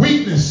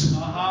weakness.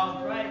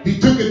 He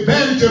took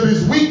advantage of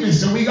his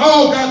weakness, and we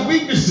all got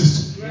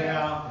weaknesses.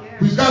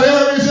 We've got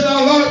areas in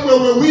our life where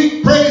we're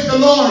weak. Praise the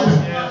Lord.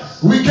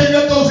 Yes. We can't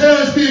let those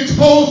areas be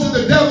exposed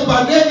to the devil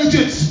by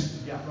negligence.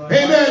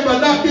 Amen. By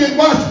not being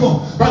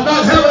watchful, by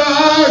not having our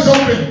eyes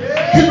open,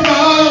 keeping our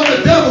eye on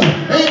the devil.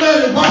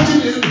 Amen. And watching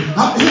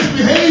his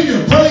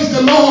behavior. Praise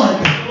the Lord.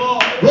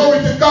 Glory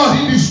to God.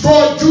 He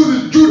destroyed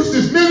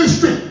Judas's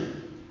ministry.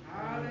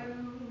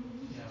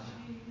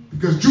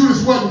 Because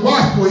Judas wasn't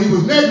watchful. He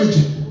was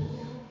negligent.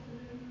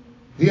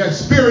 He had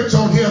spirits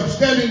on him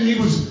standing. He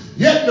was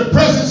yet in the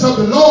presence of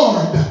the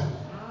Lord.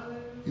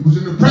 He was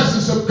in the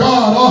presence of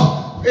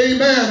God.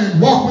 Amen. And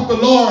walked with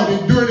the Lord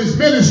and during his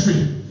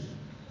ministry.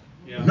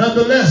 Yeah.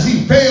 Nonetheless,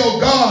 he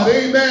failed God.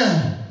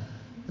 Amen.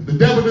 And the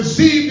devil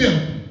deceived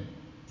him.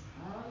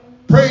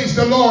 Praise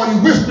the Lord. He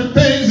whispered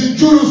things in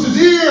Judas's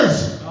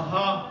ears.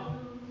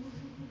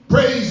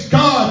 Praise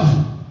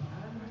God.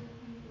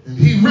 And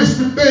he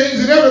whispered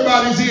things in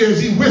everybody's ears.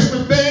 He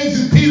whispered things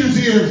in Peter's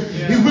ears.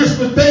 Yeah. He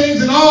whispered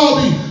things in all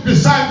the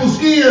disciples'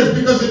 ears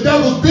because the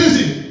devil's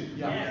busy.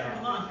 Yeah.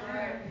 Come on.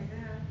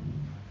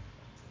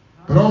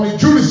 But only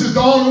Judas is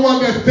the only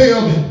one that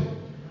failed him.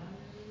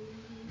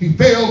 He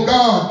failed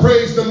God.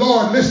 Praise the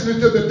Lord. Listening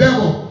to the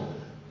devil.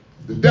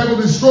 The devil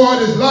destroyed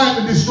his life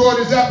and destroyed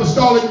his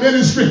apostolic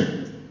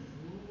ministry.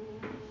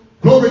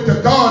 Glory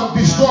to God.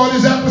 Destroyed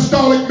his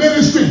apostolic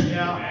ministry.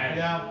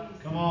 Yeah.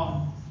 Come on.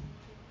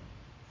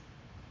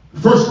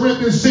 1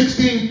 Corinthians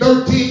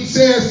 16:13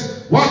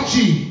 says, watch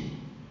ye,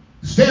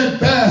 stand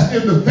fast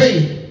in the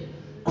faith,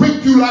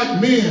 quick you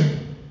like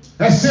men.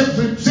 That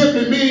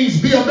simply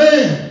means be a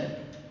man.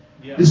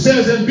 Yeah. It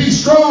says, and be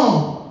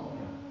strong.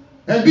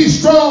 And be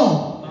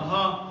strong.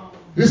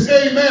 This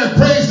amen.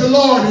 Praise the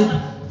Lord.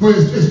 And for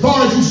as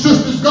far as you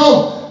sisters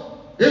go,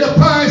 it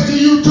applies to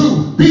you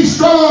too. Be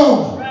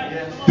strong.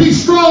 Yes. Be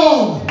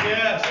strong.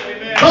 Yes.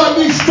 Amen. God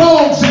needs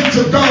strong saints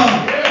of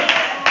God. Yes.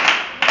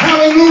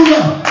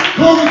 Hallelujah.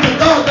 Glory to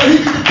God that he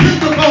can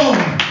depend upon.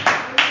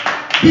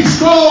 Be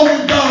strong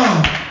in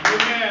God.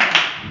 Amen.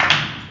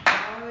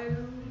 Hallelujah.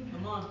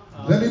 Come on.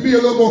 Let me be a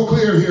little more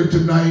clear here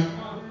tonight.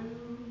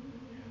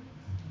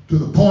 To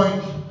the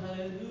point.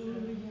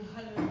 Hallelujah.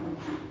 Hallelujah.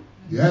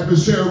 The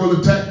adversary will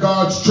attack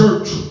God's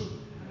church.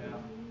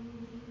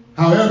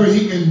 However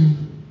he can,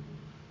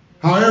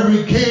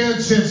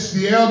 since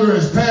the elder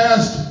has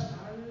passed.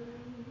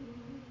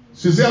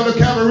 Since Elder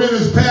Cameron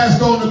has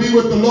passed on to be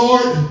with the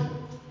Lord.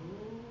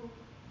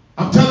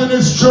 I'm telling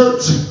this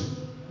church,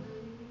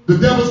 the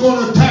devil's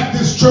going to attack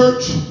this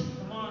church.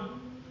 Come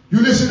on.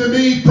 You listen to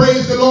me,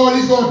 praise the Lord,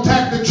 he's going to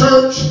attack the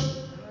church.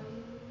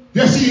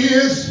 Yes, he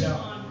is. Yeah.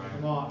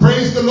 Come on.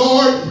 Praise the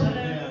Lord.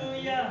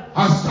 Hallelujah.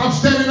 I'm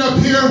standing up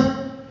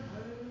here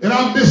and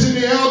I'm missing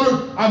the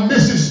elder. I'm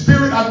missing spirit.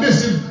 spirit. I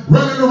miss him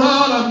running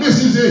around. I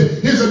miss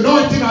his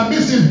anointing. I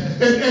miss him.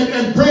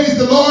 And praise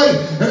the Lord.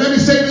 And let me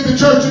say to the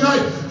church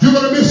tonight, you're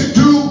going to miss it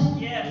too.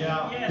 Yes.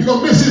 Yes. You're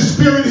going to miss his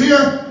spirit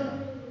here.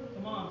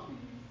 Come on.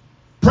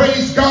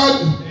 Praise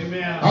God.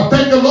 Amen. I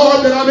thank the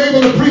Lord that I'm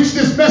able to preach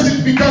this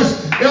message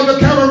because Elder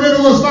Camarena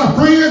was my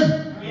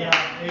friend. Yeah.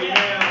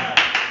 Amen.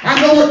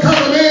 I know what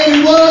kind of man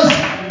he was.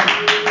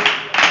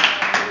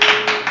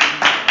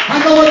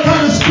 I know what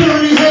kind of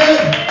spirit he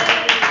had.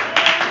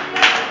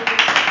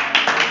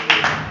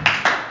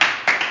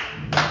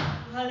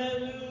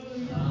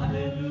 Hallelujah.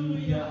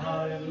 Hallelujah.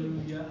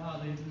 Hallelujah.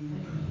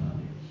 Hallelujah.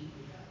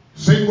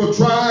 Satan will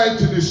try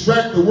to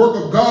distract the work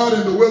of God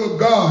and the will of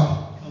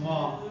God. Come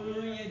on.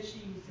 Hallelujah, Jesus.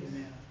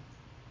 Amen.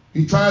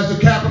 He tries to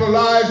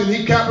capitalize, and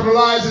he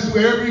capitalizes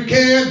wherever he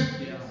can. Yes,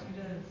 he does.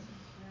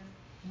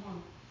 Come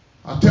on.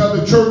 I tell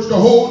the church, the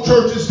whole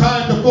church, it's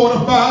time to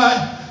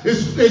fortify.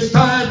 It's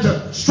time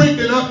to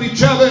strengthen up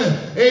each other.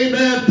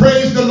 Amen.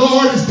 Praise the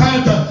Lord. It's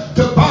time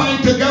to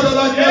bind together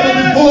like never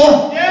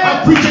before.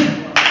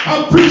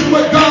 I'm preaching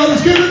what God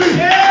has given me.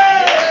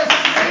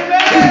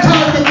 It's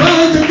time to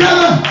bind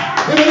together.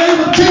 In the name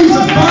of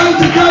Jesus,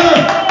 bind together.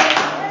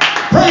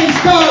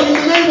 Praise God. In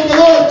the name of the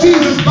Lord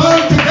Jesus,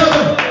 bind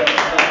together.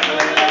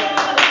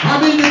 I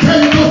mean to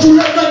tell you, don't you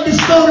let nothing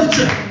discourage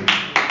you.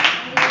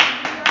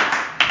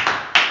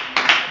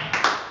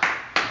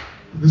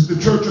 This is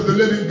the church of the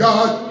living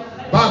God.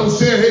 Bible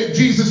said,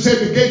 Jesus said,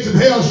 the gates of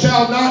hell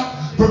shall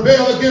not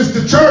prevail against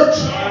the church.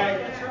 Right.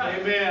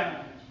 Amen.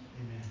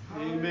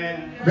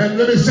 Amen. Then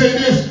let me say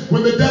this.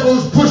 When the devil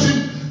is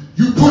pushing,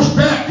 you push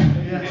back.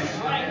 Yes.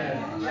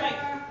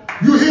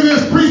 You hear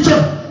this,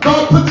 preacher?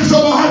 God put this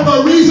on my heart for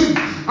a reason.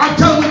 I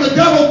tell him when the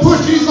devil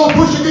pushes, he's going to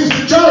push against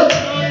the church.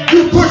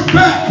 You push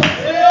back.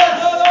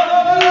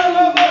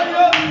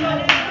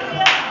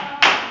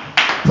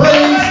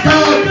 Praise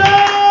God.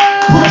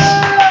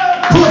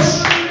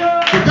 Push.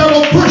 The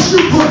devil push, you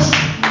push.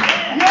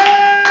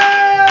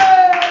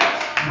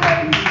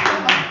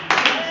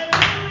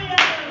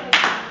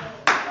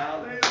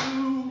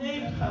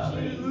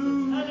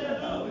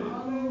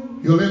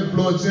 He'll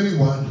influence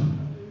anyone.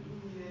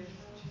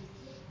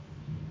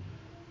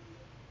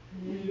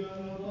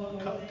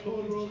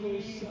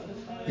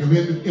 He'll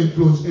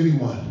influence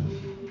anyone.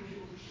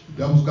 The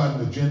devil's got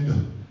an agenda.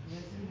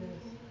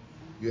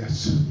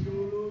 Yes.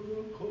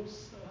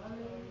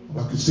 All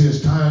I can say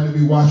it's time to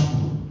be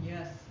watchful.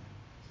 Yes.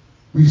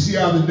 We see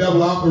how the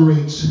devil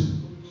operates. Jesus'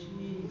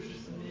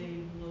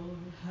 name, Lord.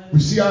 We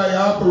see how he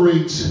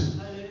operates.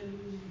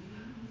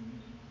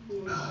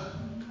 Hallelujah.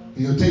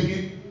 He'll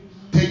take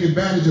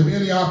advantage of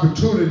any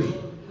opportunity.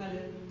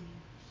 Hallelujah.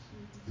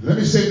 Let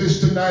me say this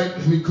tonight.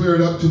 Let me clear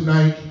it up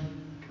tonight.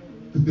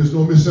 That there's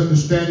no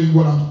misunderstanding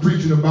what I'm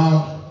preaching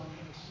about.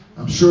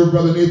 I'm sure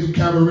Brother Nathan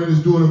Cameron is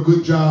doing a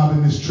good job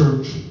in this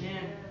church.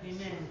 Amen.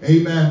 Amen.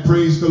 Amen.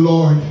 Praise the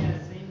Lord. Yes.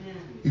 Amen.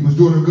 He was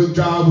doing a good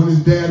job when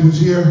his dad was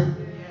here.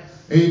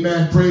 Yes.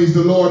 Amen. Praise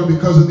the Lord. And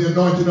because of the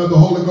anointing of the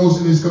Holy Ghost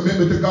and his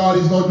commitment to God,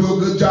 he's going to do a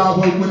good job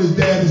when his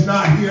dad is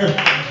not here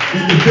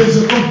in the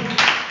physical.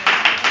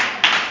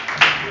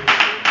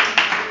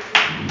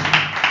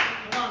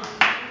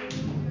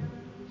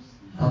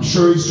 I'm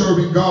sure he's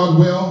serving God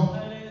well.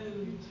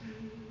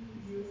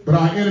 But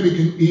our enemy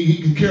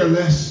he can care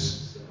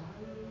less.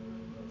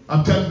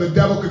 I'm telling you, the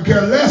devil could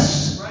care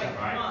less. Right.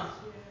 Come on.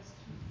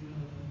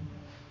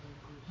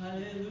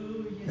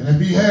 Hallelujah. And if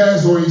he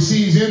has or he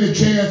sees any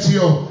chance,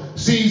 he'll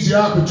seize the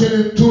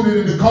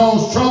opportunity to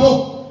cause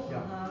trouble.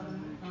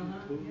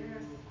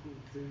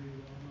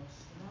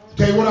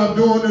 Tell you what I'm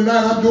doing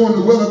tonight. I'm doing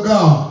the will of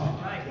God.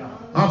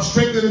 I'm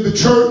strengthening the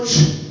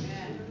church.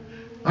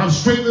 I'm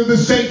strengthening the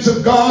saints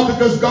of God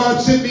because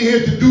God sent me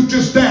here to do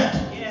just that.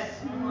 Yes.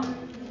 Come on.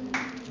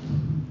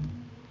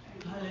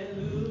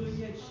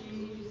 Hallelujah,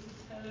 Jesus.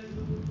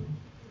 Hallelujah.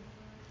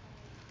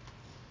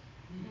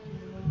 Thank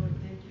you, Lord.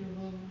 Thank you,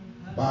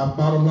 Lord.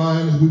 Bottom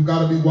line is we've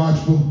got to be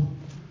watchful.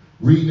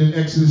 Reading in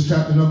Exodus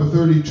chapter number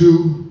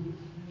 32.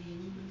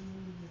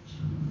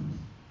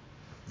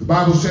 The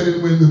Bible said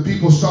that when the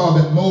people saw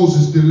that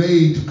Moses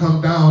delayed to come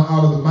down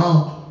out of the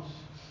mount,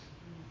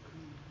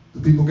 the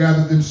people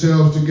gathered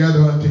themselves together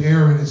unto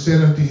Aaron and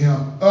said unto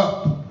him,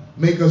 Up,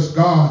 make us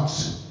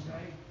gods,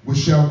 which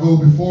shall go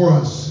before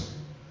us.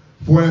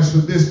 For as for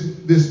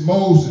this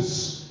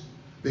Moses,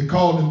 they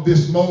called him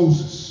this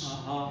Moses.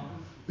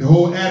 The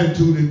whole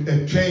attitude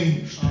had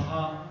changed.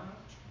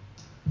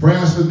 For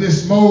as for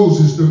this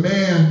Moses, the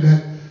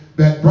man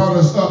that brought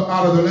us up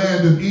out of the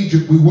land of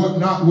Egypt, we wot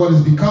not what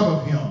has become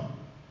of him.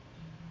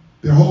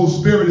 Their whole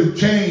spirit had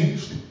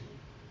changed.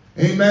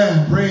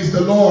 Amen. Praise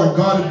the Lord.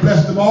 God had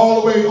blessed them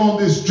all the way on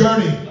this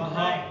journey.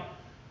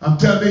 I'm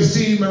telling you, they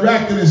seem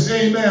miraculous.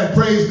 Amen.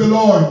 Praise the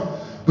Lord.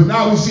 But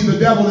now we see the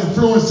devil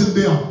influencing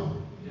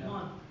them.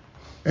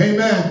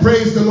 Amen.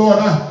 Praise the Lord.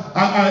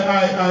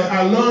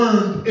 I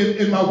learned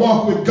in my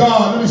walk with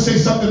God. Let me say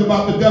something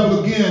about the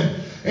devil again.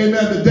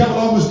 Amen. The devil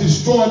almost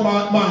destroyed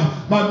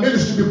my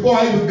ministry before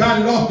I even got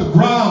it off the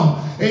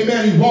ground.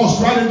 Amen. He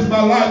waltzed right into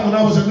my life when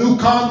I was a new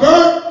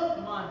convert.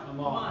 Come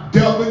on.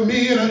 dealt with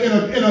me in an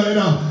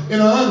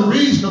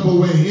unreasonable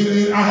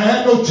way. I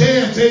had no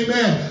chance,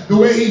 amen. The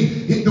way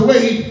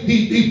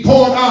he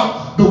poured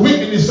out the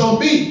wickedness on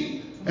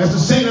me as a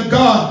saint of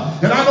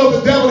God. And I know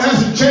the devil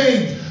hasn't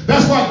changed.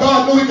 That's why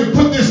God knew he could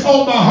put this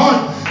on my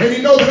heart. And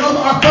he knows that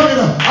I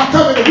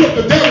come in to whip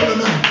the devil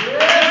tonight.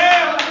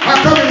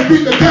 I come in to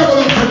beat the devil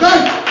up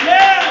tonight.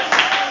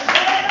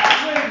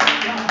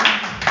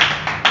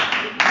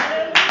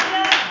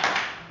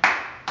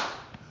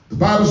 The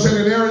Bible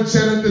said, and Aaron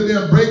said unto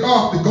them, break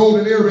off the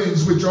golden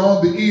earrings which are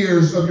on the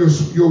ears of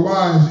your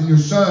wives and your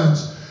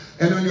sons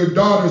and on your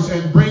daughters,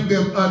 and bring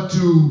them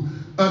unto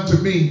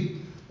me.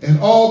 And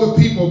all the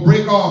people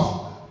break off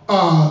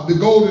the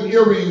golden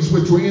earrings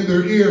which were in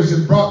their ears,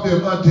 and brought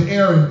them unto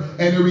Aaron,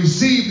 and he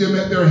received them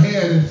at their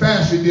hand, and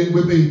fashioned it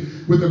with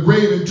a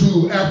graving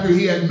tool, after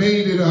he had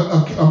made it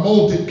a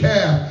molten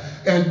calf,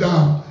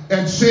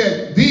 and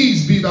said,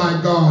 these be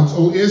thy gods,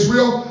 O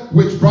Israel,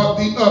 which brought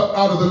thee up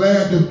out of the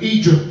land of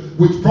Egypt.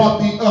 Which brought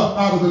thee up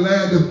out of the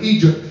land of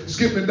Egypt.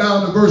 Skipping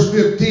down to verse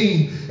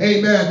 15.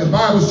 Amen. The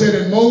Bible said,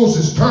 and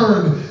Moses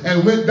turned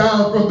and went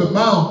down from the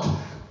mount,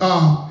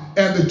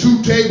 and the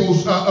two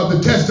tables of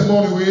the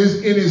testimony were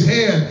in his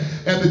hand.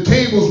 And the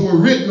tables were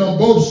written on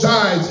both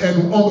sides,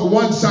 and on the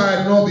one side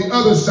and on the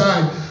other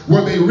side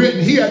were they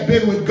written. He had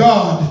been with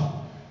God.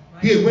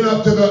 He had went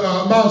up to the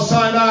Mount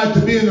Sinai to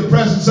be in the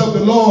presence of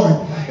the Lord.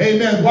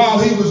 Amen. While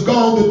he was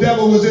gone, the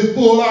devil was in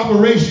full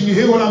operation. You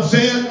hear what I'm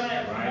saying?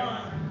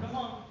 Come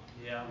on.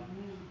 Yeah.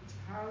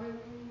 Hallelujah.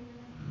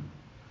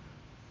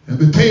 And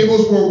the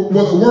tables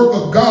were the work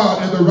of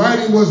God, and the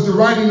writing was the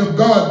writing of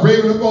God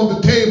graven upon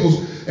the tables.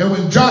 And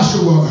when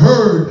Joshua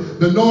heard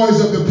the noise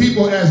of the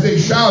people as they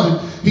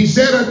shouted, he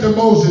said unto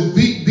Moses,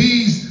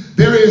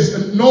 there is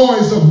a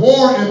noise of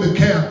war in the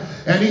camp.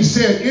 And he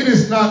said, it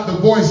is not the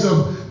voice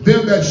of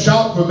them that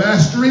shout for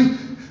mastery,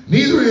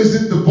 neither is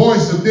it the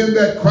voice of them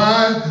that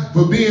cry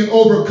for being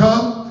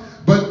overcome,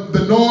 but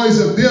the noise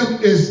of them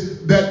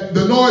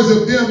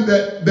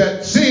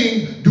that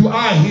sing do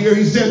I hear.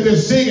 He said they're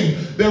singing,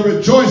 they're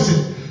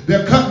rejoicing,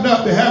 they're cutting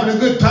up, they're having a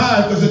good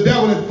time because the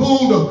devil had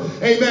fooled them.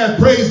 Amen.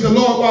 Praise the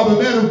Lord. While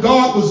the man of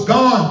God was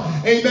gone.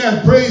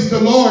 Amen. Praise the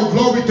Lord.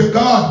 Glory to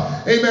God.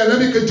 Amen. Let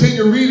me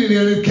continue reading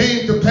here. And it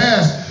came to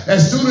pass,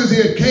 as soon as he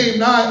had came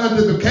nigh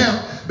unto the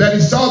camp, that he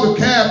saw the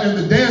calf and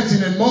the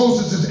dancing, and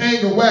Moses'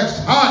 anger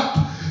waxed hot.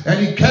 And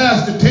he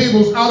cast the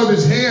tables out of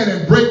his hand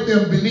and brake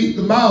them beneath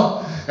the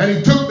mount. And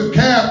he took the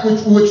calf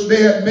which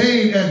they had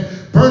made, and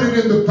burned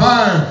it in the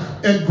fire,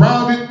 and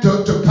ground it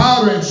to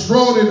powder, and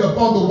strode it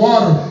upon the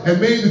water, and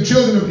made the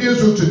children of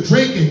Israel to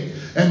drink it.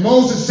 And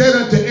Moses said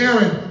unto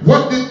Aaron,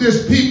 what did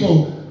this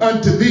people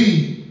unto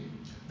thee,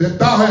 that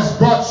thou hast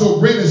brought so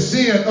great a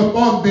sin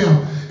upon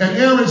them? And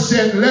Aaron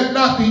said, let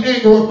not the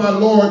anger of my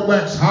Lord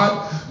wax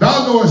hot.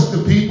 Thou knowest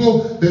the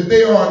people, that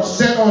they are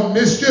set on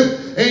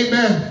mischief.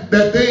 Amen.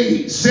 That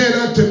they said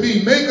unto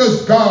me, make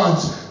us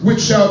gods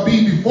which shall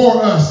be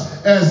before us,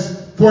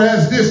 as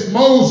this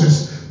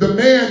Moses, the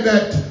man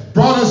that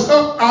brought us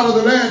up out of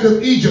the land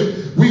of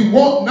Egypt, we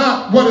want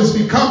not what has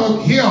become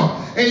of him.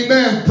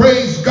 Amen.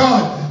 Praise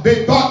God.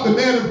 They thought the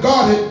man of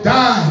God had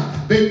died.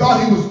 They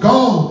thought he was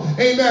gone.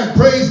 Amen.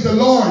 Praise the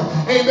Lord.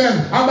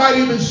 Amen. I might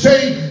even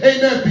say,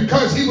 amen,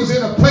 because he was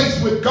in a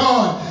place with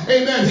God.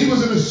 Amen. He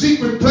was in a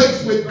secret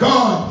place with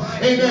God.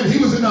 Amen. He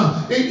was in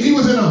a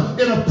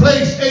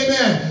place,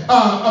 amen,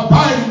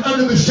 abiding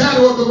under the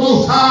shadow of the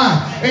Most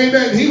High.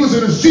 Amen. He was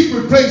in a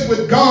secret place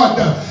with God.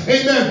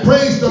 Amen.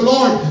 Praise the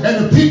Lord.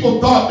 And the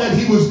people thought that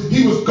he was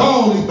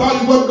gone. He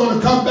thought he wasn't going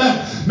to come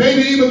back.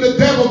 Maybe even the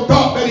devil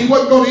thought that he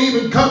wasn't going to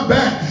even come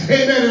back.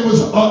 Amen. It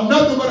was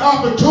nothing but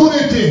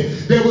opportunity.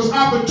 There was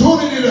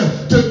opportunity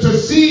to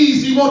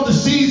seize. He wanted to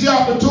seize the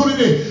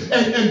opportunity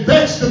and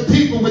vex the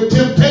people with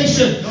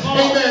temptation.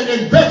 Amen.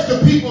 And vex the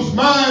people's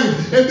mind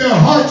and their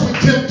hearts with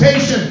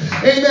temptation.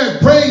 Amen.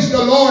 Praise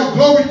the Lord.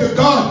 Glory to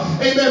God.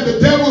 Amen. The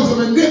devil's a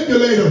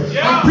manipulator.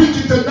 Yeah. I'm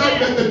preaching tonight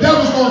that the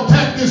devil's going to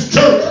attack this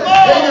church.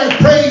 Amen.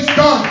 Praise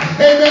God.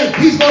 Amen.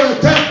 He's going to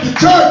attack the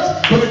church,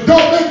 but it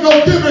don't make no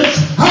difference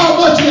how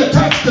much he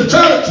attacks the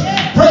church.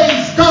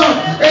 Praise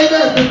God.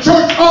 Amen. The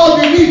church, all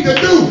you need to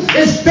do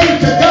is stay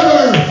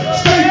together.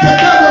 Stay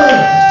together.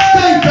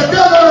 Stay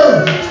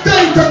together.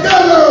 Stay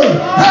together.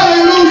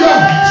 Hallelujah.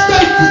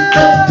 Stay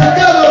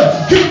together.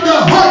 Keep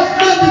your hearts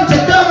blended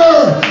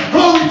together.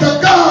 Glory to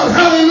God.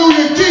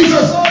 Hallelujah.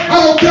 Jesus, I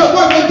don't care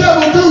what the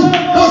devil do.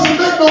 Doesn't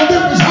make no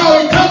difference how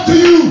he come to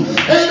you.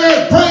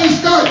 Amen.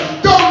 Praise God.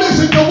 Don't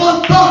listen to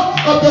one thought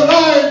of the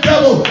lying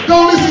devil.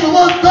 Don't listen to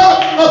one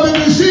thought of the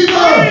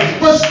deceiver.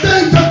 But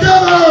stay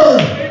together.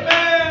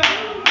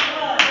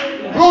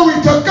 Glory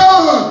to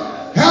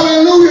God.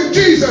 Hallelujah,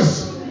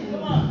 Jesus.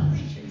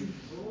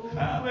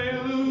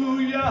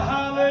 Hallelujah,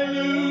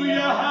 hallelujah,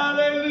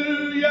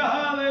 hallelujah,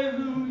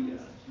 hallelujah.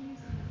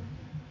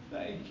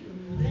 Thank you.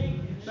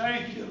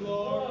 Thank you,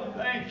 Lord.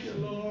 Thank you,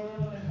 Lord.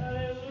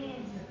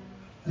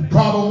 The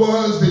problem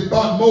was they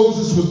thought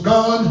Moses was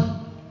gone.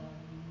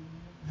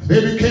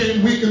 They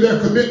became weak in their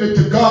commitment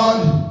to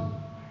God.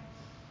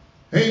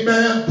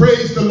 Amen.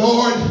 Praise the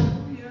Lord.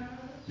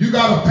 You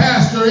got a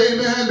pastor,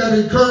 amen, that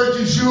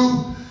encourages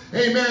you.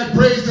 Amen.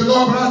 Praise the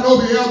Lord. But I know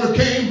the elder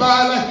came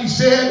by like he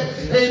said.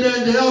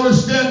 Amen. The elder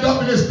stand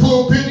up in his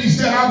pulpit. He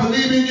said, I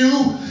believe in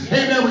you.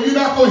 Amen. Well, you're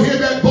not going to hear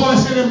that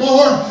voice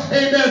anymore.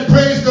 Amen.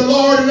 Praise the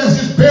Lord.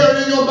 Unless it's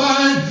buried in your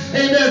mind.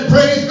 Amen.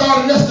 Praise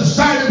God. Unless the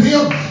sight of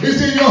him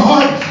is in your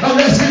heart.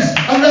 Unless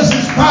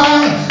his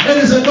fire and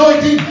his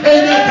anointing,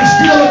 amen, can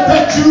still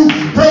affect you.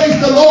 Praise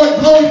the Lord.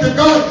 Glory to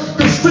God.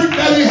 The strength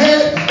that he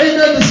had.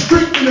 Amen. The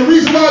strength and the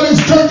reason why this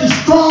church is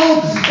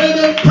strong.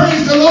 Amen.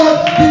 Praise the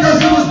Lord.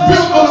 Because it was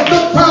built on a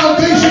good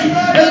foundation.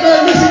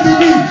 Amen. Listen to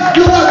me.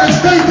 You got to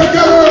stay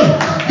together.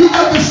 You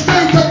got to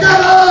stay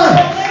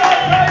together.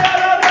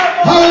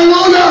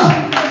 Hallelujah.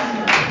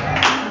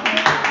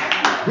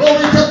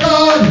 Glory to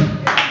God.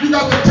 You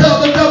got to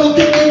tell the devil,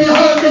 get thee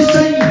behind me,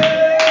 Satan.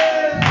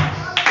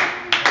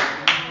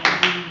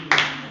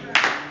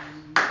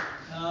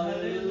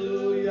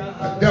 Hallelujah.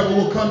 The devil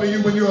will come to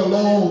you when you're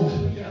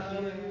alone.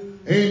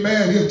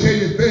 Amen. He'll tell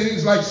you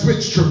things like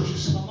switch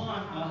churches. Come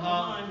on. Come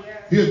on.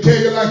 He'll tell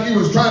you like he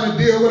was trying to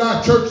deal with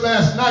our church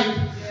last night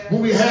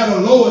when we had a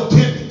low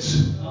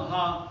attendance.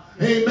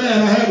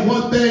 Amen. I had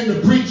one thing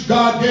to preach.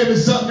 God gave me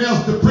something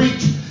else to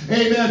preach.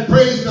 Amen.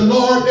 Praise the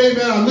Lord.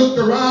 Amen. I looked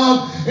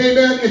around.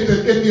 Amen. At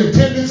the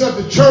attendance of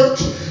the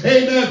church.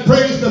 Amen.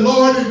 Praise the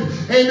Lord. And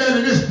amen.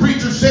 And this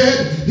preacher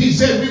said, he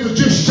said, we was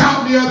just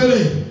shouting the other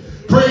day.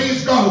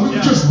 Praise God. We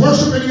were just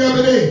worshiping the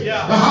other day.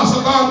 The house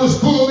of God was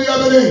full the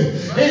other day.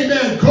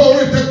 Amen.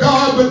 Glory to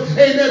God. But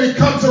amen. It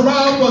comes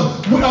around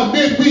with a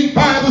midweek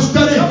Bible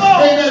study.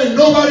 Amen. And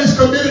nobody's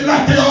committed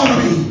like they ought to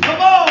be.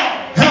 Come on.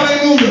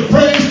 Hallelujah.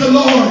 Praise the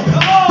Lord.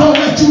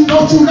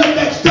 Don't you let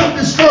that stuff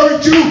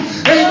discourage you.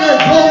 Amen.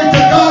 Glory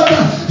to God.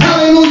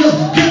 Hallelujah.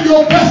 Give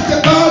your best to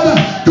God.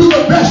 Do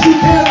the best you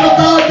can for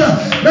God.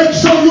 Make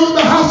sure you're in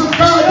the house of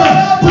God.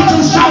 Put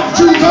your shouting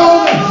shoes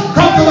on.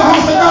 Come to the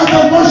house of God to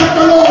worship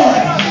the Lord.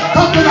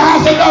 Come to the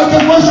house of God to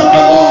worship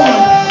the Lord.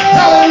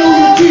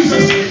 Hallelujah,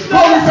 Jesus.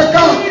 Glory to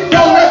God.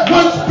 Don't let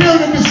one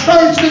spirit of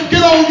discouragement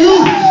get on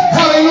you.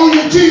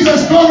 Hallelujah,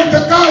 Jesus. Glory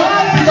to God.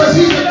 Because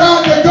he's a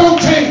God that don't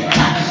change.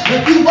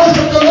 If you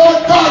worship the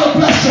Lord, God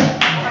will bless you.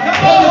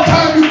 Every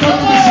time you come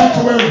to the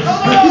sanctuary,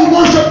 if you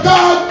worship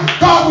God,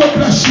 God will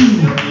bless you.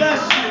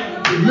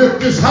 Lift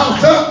this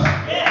house up.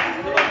 Yes,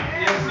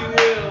 he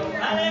will.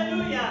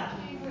 Hallelujah.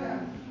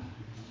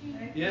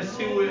 Yes,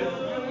 he will.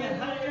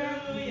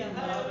 Hallelujah.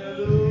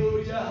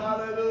 Hallelujah.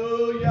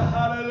 Hallelujah.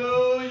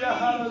 Hallelujah.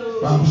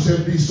 Hallelujah. Bible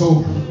said, be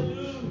sober.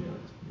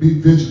 Be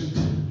vigilant.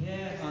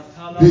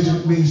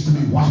 Vigilant means to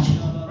be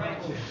watchful.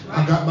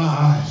 I got my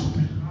eyes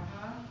open.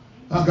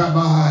 I got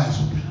my eyes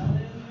open.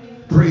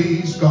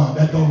 Praise God.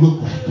 That don't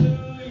look right.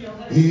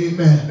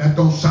 Amen. That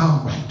don't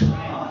sound right.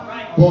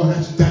 Boy,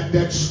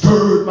 that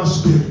stirred my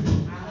spirit.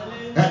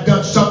 That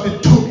done something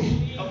to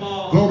me.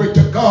 Glory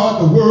to God.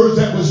 The words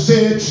that was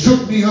said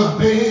shook me up.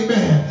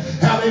 Amen.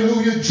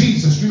 Hallelujah,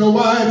 Jesus. You know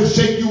why? To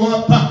shake you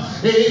up.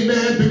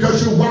 Amen.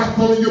 Because you're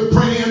watchful and you're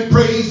praying.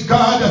 Praise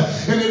God.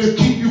 And it'll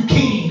keep you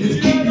keen.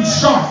 It'll keep you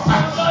sharp.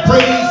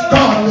 Praise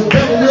God. The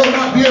devil will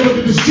not be able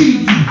to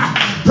deceive you.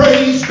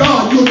 Praise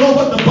God. You'll know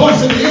what the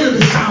voice of the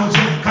enemy sounds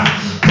like.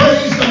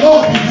 Praise the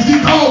Lord. Because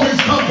he always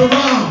comes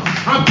around.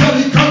 I'm telling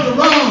you, he comes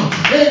around.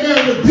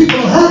 Amen. When people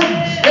are hurting.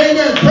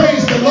 Amen.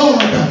 Praise the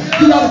Lord.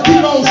 You got to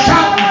keep on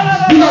shouting.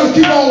 You got to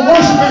keep on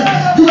worshiping.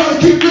 You got to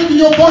keep lifting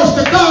your voice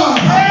to God.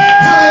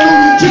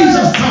 Hallelujah,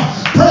 Jesus.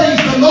 Praise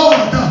the Lord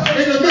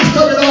in the midst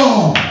of it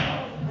all.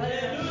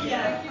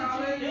 Hallelujah.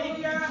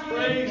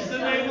 Praise the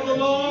name of the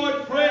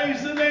Lord.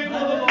 Praise the name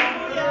of the Lord.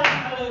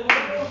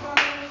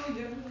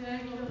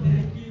 Thank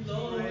you,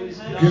 Lord.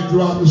 Again,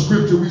 throughout the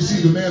scripture, we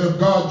see the man of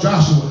God,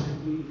 Joshua.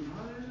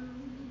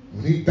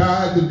 When he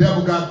died, the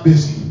devil got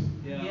busy.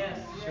 Yes,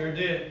 sure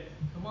did.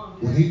 Come on.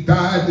 When he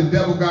died, the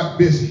devil got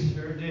busy.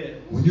 Sure did.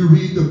 When you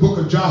read the book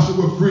of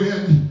Joshua,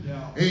 friend,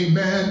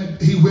 amen,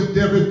 he whipped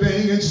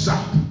everything in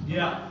sight.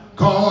 Yeah.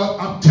 God,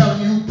 I'm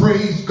telling you,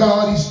 praise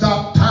God, he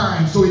stopped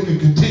time so he could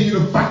continue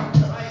to fight.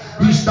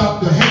 He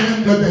stopped the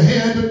hand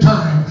of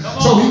time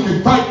so he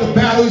could fight the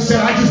battle. He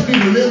said, I just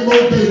need a little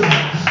more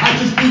daylight. I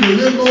just need a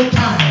little more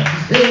time.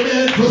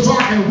 Amen. So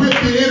I can whip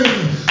the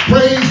enemy.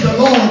 Praise the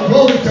Lord.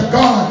 Glory to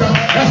God.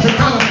 That's the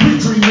kind of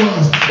preacher he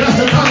was. That's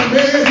the kind of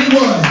man he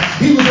was.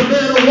 He was a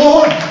man of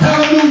war.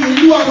 Hallelujah.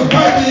 He knew how to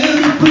fight the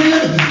enemy,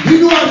 friend. He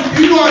knew how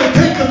to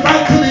take the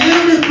fight to the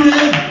enemy,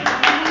 friend.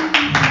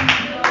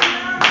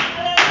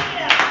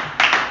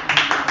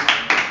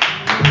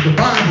 The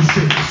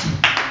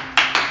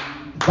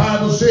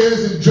Bible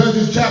says in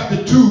Judges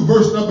chapter 2,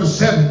 verse number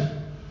 7,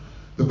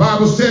 the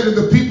Bible said, and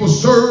the people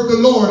served the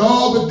Lord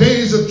all the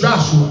days of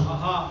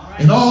Joshua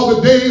and all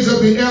the days of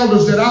the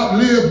elders that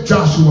outlived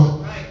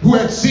Joshua, who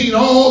had seen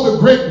all the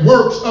great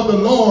works of the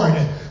Lord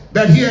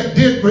that he had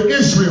did for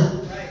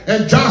Israel.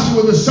 And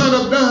Joshua the son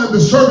of Nun, the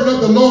servant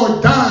of the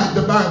Lord, died,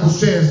 the Bible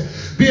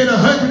says, being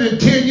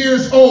 110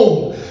 years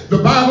old. The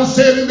Bible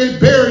said, and they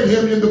buried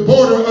him in the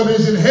border of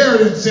his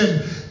inheritance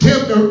in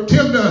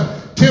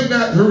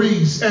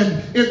Timnath-Heres,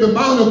 and in the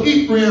mount of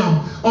Ephraim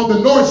on the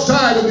north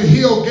side of the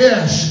hill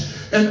Gash.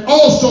 And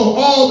also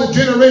all the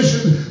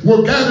generations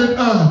were gathered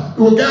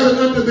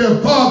unto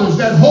their fathers.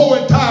 That whole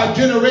entire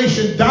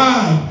generation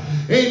died.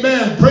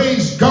 Amen.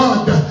 Praise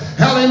God.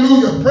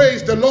 Hallelujah.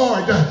 Praise the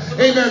Lord.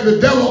 Amen.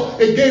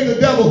 It gave the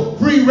devil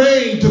free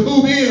reign to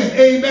move in.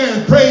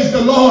 Amen. Praise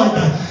the Lord.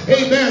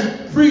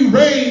 Amen. Free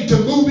reign to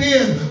move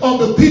in on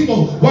the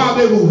people while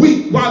they were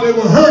weak, while they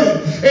were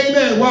hurting.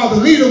 Amen. While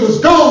the leader was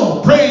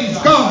gone. Praise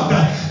God.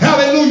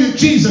 Hallelujah,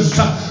 Jesus.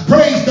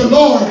 Praise the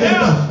Lord.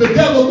 And the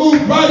devil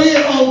moved right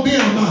in on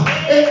them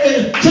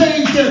and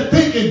changed their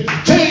thinking,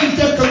 changed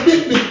their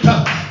commitment.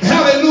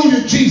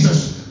 Hallelujah,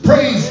 Jesus.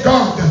 Praise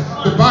God.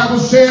 The Bible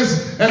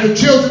says, and the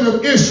children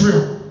of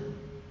Israel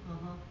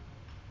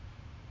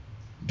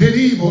did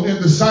evil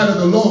in the sight of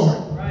the Lord.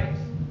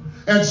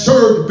 And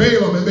served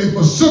Balaam, and they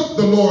forsook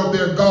the Lord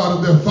their God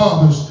of their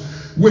fathers,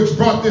 which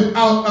brought them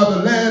out of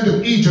the land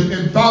of Egypt,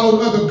 and followed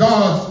other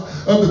gods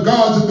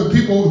of the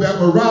people that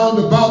were round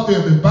about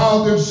them, and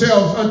bowed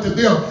themselves unto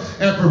them,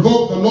 and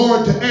provoked the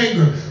Lord to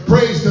anger.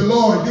 Praise the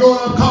Lord. You know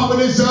what I'm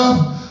confident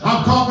of?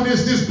 I'm confident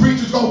this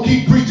preacher's going to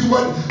keep preaching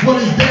what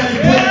his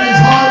daddy put in his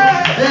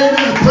heart.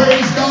 Amen.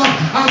 Praise God.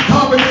 I'm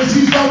confident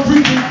he's going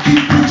to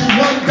keep preaching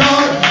one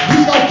God.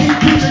 He's going to keep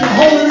preaching the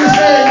holiness.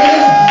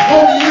 Amen.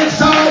 On the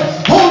inside,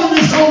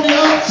 holiness on the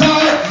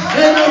outside.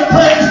 Amen.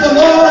 Praise the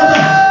Lord.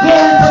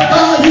 Glory to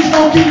God. He's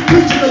going to keep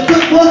preaching the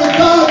good word of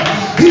God.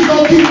 He's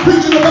going to keep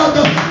preaching about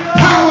the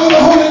power of the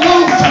Holy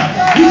Ghost.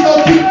 He's going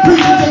to keep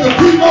preaching to the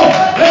people.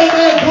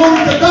 Amen.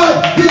 Glory to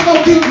God. He's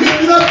going to keep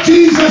lifting up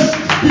Jesus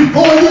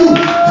before you.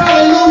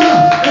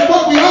 Hallelujah. And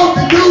what we ought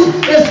to do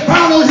is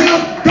follow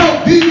him.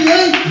 Don't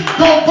deviate.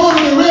 Don't go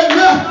to the red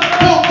left.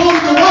 Don't go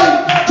to the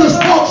right. Just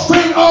walk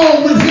straight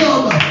on with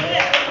him.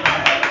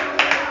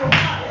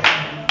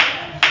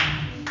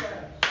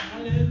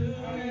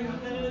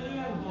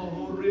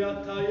 Hallelujah,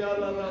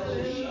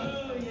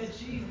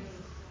 Jesus.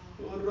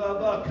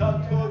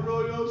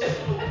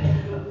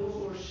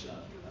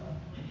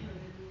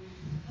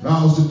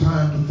 Now's the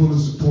time to fully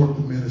support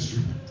the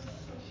ministry.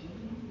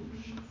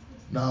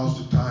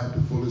 Now's the time to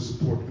fully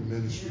support the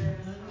ministry.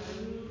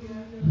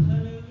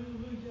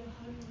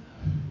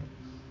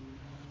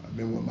 I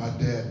remember when my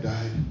dad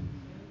died.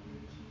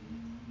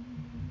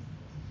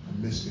 I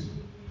missed him.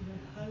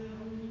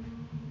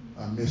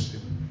 I missed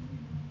him.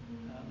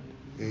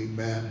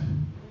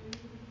 Amen.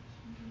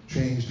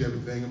 Changed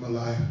everything in my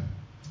life.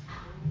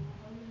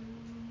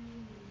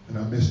 And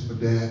I missed my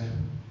dad.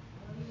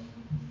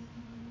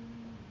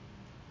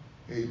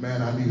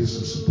 Amen. I needed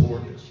some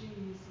support.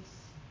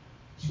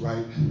 That's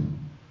right.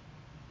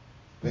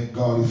 Thank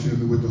God he filled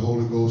me with the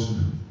Holy Ghost.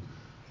 And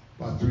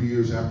about 3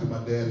 years after my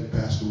dad had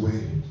passed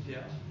away,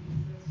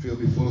 filled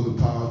me full of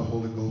the power of the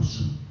Holy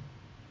Ghost.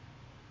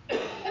 Put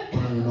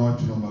an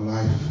anointing on my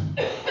life.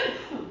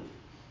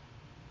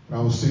 But I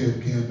will say it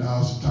again,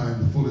 now's the time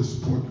to fully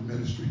support the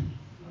ministry.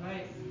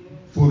 Right.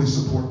 Fully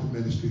support the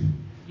ministry.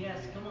 Yes,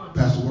 come on.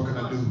 Pastor, what can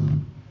I do?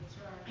 That's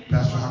right.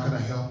 Pastor, how can I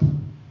help?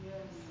 Yes.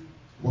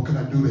 What can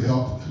I do to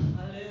help?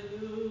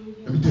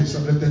 Hallelujah. Let me tell you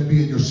something. Let that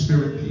be in your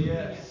spirit.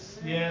 Yes.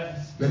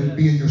 Yes. Let it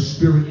be in your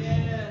spirit.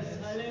 Yes.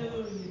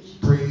 Hallelujah.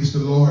 Praise the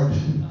Lord.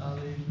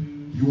 Hallelujah.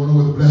 You want to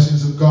know where the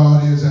blessings of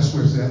God is? That's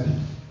where it's at.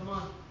 Come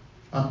on.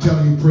 I'm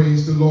telling you,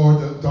 praise the Lord,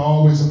 to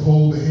always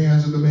uphold the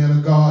hands of the man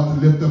of God,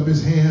 to lift up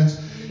his hands.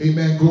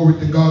 Amen. Glory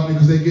to God,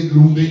 because they get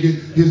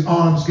his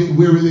arms get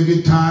weary, they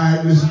get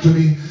tired. Listen to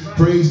me.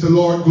 Praise the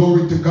Lord.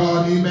 Glory to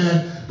God.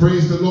 Amen.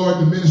 Praise the Lord.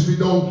 The ministry we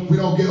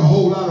don't get a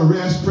whole lot of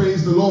rest.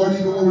 Praise the Lord.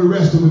 Even when we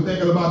rest, we're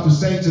thinking about the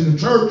saints in the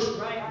church.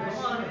 Right.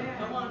 Come on.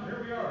 Come on.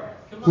 Here we are.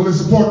 Come on. Fully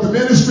support the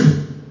ministry.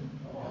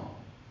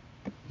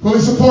 Fully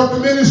support the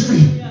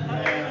ministry.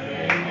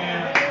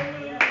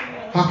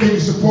 How can you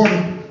support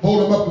them?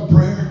 Hold them up in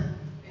prayer.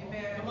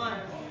 Amen. Come on.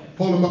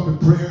 Hold them up in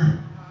prayer.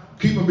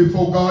 Keep them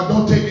before God.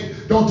 Don't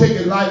take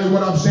it lightly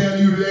what I'm saying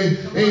to you today.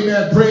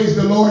 Amen. Praise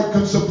the Lord.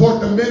 Can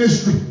support the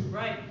ministry.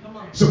 Right. Come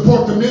on.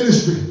 Support the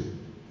ministry.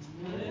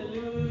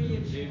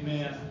 Hallelujah.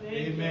 Amen.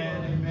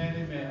 Amen. Amen.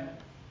 Amen.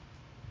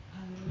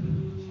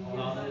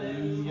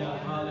 Hallelujah.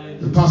 Hallelujah.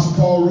 The Apostle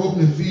Paul wrote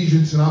in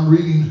Ephesians, and I'm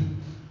reading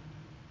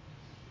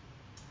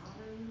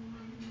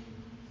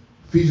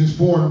Ephesians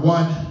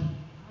 4:1.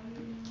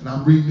 And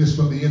I'm reading this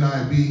from the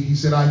NIV. He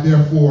said, I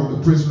therefore,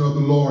 the prisoner of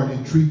the Lord,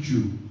 entreat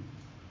you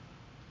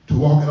to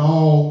walk in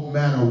all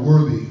manner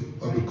worthy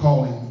of the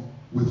calling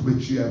with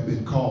which you have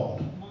been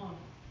called.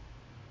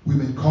 We've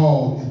been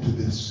called into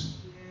this.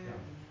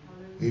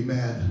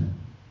 Amen.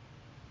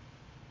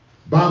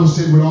 The Bible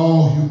said with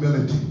all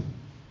humility.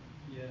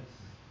 Yes.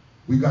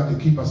 We got to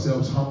keep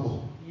ourselves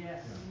humble.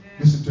 Yes.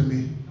 Listen to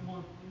me. Come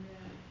on.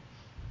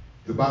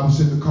 The Bible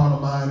said the carnal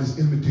mind is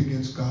enmity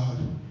against God.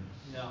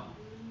 Yeah.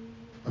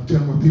 I'm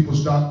telling you, when people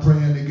start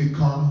praying, they get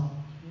carnal.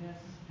 Yes.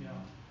 Yeah.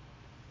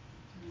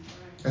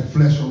 That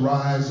flesh will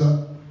rise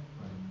up.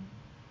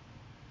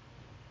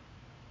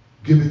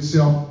 Give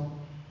itself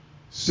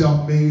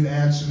self-made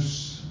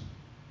answers.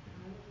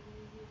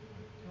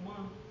 Come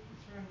on.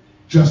 That's right.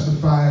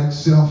 Justify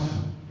itself.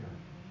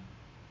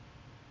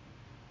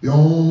 The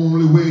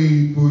only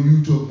way for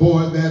you to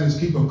avoid that is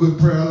keep a good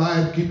prayer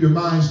life tonight. Keep your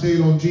mind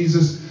stayed on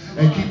Jesus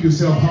and keep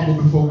yourself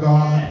humble before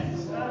God.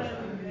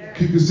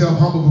 Keep yourself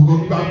humble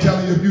before God. I'm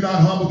telling you, if you're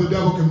not humble, the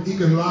devil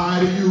can lie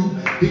to you.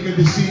 He can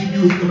deceive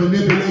you. He can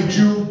manipulate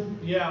you.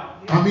 Yeah.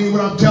 I mean,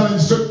 what I'm telling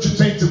certain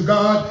saints of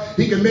God,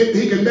 he can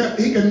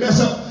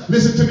mess up.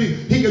 Listen to me.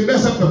 He can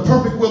mess up the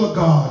perfect will of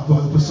God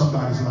for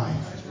somebody's life.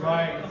 That's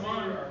right. Come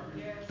on.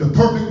 The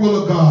perfect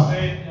will of God.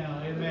 Say it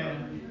now.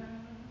 Amen.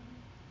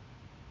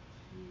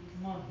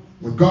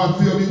 When God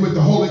filled me with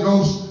the Holy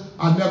Ghost,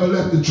 I never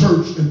left the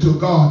church until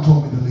God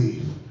told me to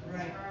leave.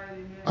 Right.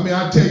 I mean,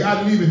 I tell you,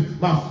 I didn't even,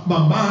 my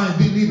mind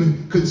didn't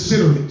even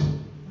consider it.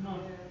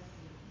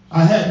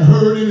 I hadn't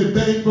heard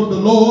anything from the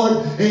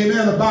Lord,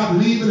 amen, about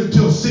leaving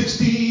until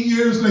 16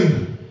 years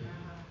later.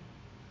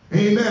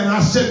 Amen.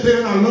 I sat there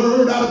and I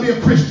learned how to be a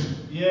Christian.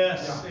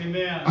 Yes.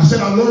 Amen. I said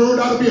I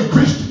learned how to be a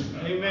Christian.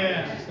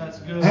 Amen. That's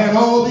good. I had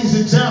all these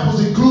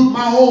examples, including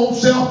my own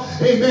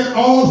self. Amen.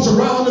 All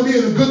surrounding me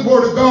in the good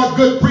word of God,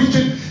 good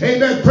preaching.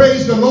 Amen.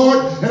 Praise the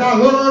Lord. And I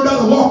learned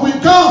how to walk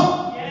with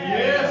God.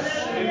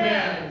 Yes.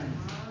 Amen.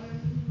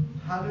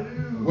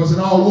 Hallelujah. It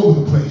wasn't all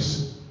over the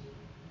place.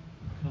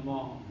 Come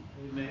on.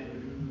 Amen.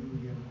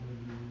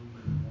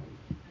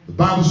 The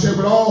Bible said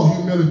with all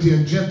humility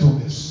and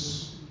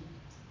gentleness.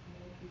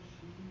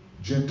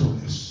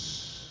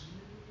 Gentleness.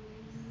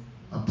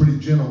 I'm pretty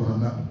gentle when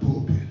I'm not in the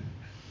pulpit.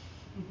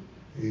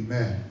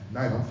 Amen.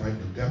 Tonight I'm fighting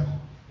the devil.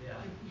 Yeah.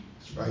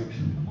 That's right.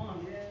 Come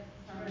on.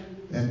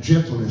 And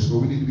gentleness, but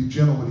we need to be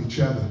gentle with each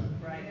other.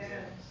 Right.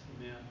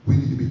 Amen. We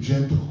need to be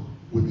gentle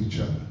with each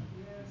other.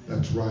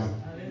 That's right.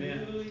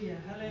 Amen.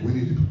 We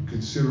need to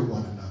consider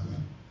one another.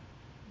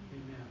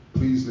 Amen.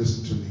 Please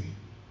listen to me.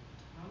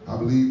 I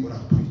believe what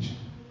I'm preaching.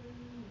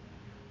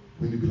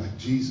 We need to be like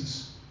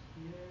Jesus.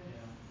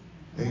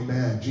 Yeah.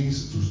 Amen.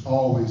 Jesus was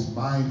always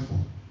mindful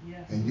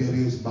and yet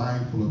is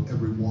mindful of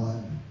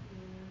everyone.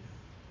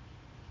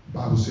 The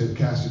Bible said,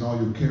 casting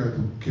all your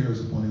cares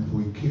upon him,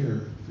 for he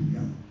cared for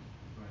you.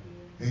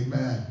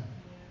 Amen.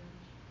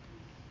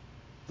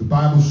 The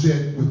Bible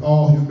said, with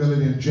all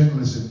humility and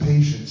gentleness and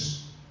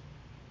patience,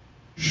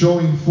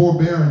 showing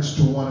forbearance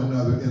to one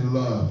another in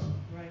love.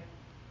 Right.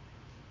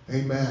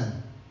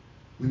 Amen.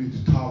 We need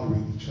to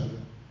tolerate each other,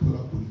 put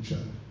up with each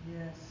other.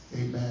 Yes.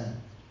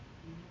 Amen.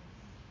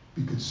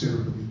 Be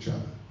considerate of each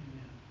other.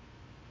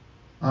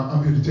 Amen.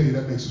 I'm here to tell you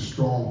that makes a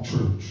strong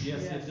church.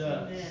 Yes, it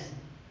does.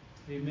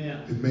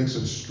 Amen. It makes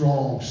a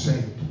strong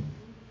saint.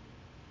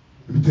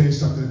 Let me tell you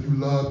something. If you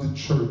love the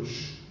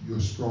church, you're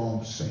a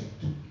strong saint.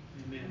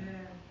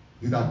 Amen.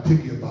 You're not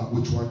picky about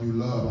which one you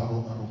love. I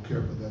don't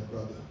care for that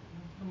brother.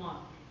 Come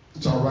on.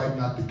 It's all right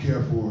not to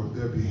care for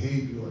their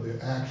behavior or their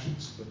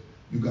actions, but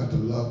you got to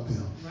love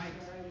them. Right.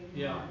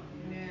 Yeah.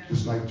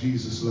 Just like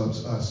Jesus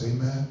loves us.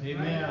 Amen.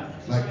 Amen.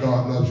 Like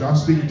God loves you. I'm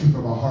speaking to you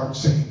from a heart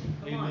saint.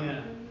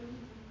 Amen.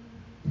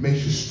 It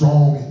makes you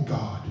strong in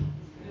God.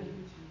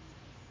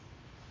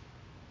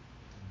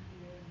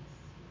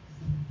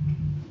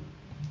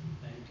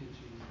 Thank you,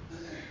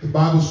 Jesus. The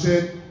Bible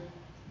said,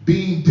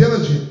 being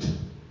diligent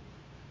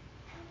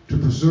to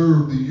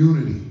preserve the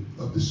unity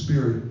of the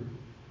Spirit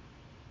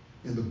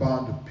in the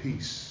bond of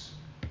peace.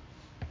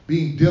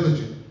 Being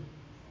diligent.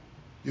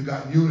 You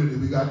got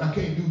unity. I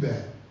can't do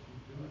that.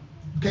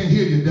 Can't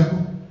hear you,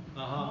 devil.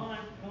 Come on.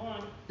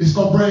 It's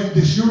going to bring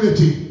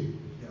disunity.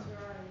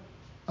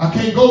 I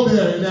can't go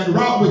there in that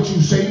route with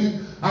you,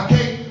 Satan. I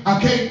can't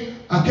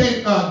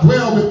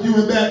dwell with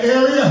you in that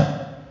area.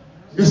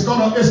 It's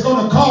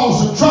gonna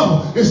cause some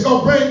trouble. It's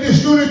gonna bring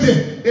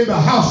disunity in the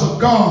house of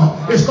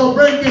God. It's gonna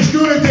bring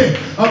disunity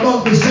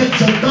among the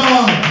saints of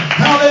God.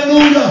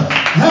 Hallelujah!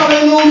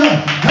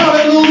 Hallelujah!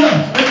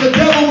 Hallelujah! And the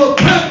devil will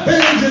plant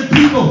things in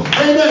people.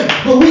 Amen.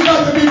 But we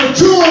got to be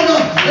mature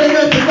enough,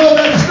 amen, to know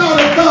that it's not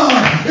of God.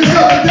 It's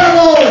of the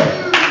devil.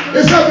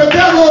 It's of the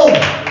devil.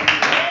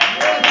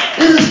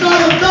 It is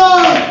not of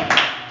God.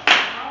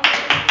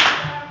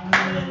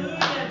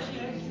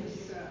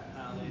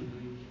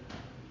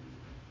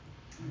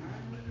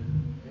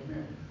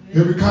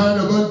 Every kind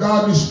of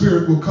ungodly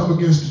spirit will come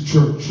against the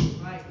church.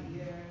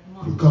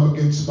 It will come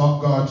against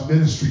God's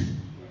ministry.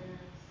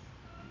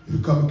 It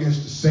will come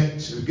against the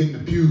saints. It will get in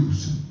the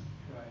pews.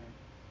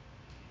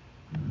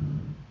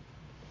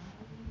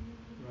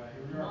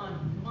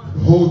 The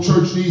whole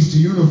church needs to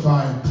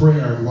unify in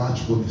prayer and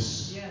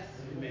watchfulness. Yes.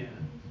 Amen.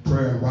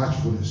 Prayer and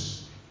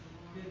watchfulness.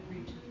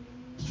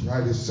 That's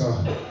right. It's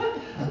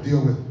I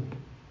deal with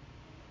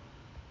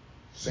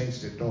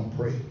saints that don't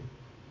pray.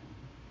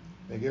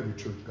 I think every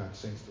church got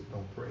saints that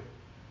don't pray.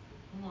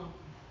 Come on.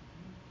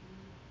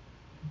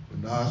 But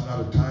now is not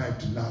a time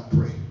to not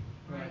pray.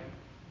 Right.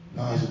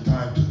 Now is a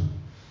time to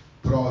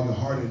put all your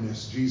heart in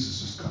this.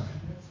 Jesus is coming.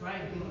 That's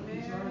right.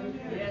 Amen.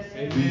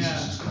 Yes.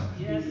 Jesus is coming.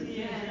 Yes,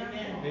 he is.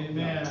 Amen.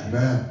 Amen.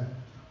 Amen.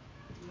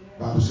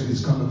 The Bible said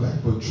he's coming back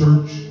for a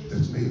church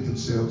that's made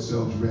themselves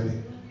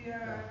ready.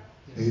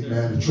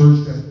 Amen. A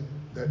church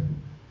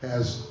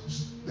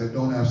that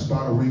don't have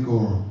spot or wrinkle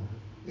or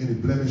any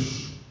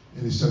blemish,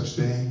 any such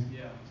thing.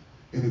 Yeah.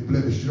 Any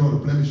blemish. You know what a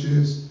blemish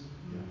is?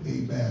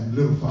 Amen.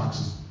 Little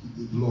foxes,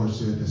 the Lord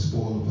said, that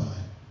spoil the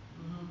vine.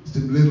 It's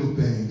them little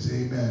things,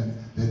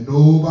 amen, that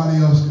nobody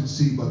else can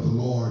see but the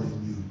Lord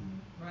in you.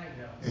 Right.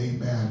 Yeah.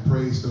 Amen.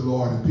 Praise the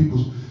Lord. And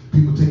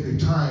people take their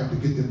time to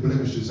get them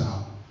blemishes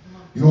out.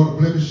 You know what a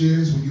blemish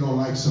is? When you don't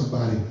like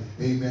somebody,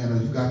 amen,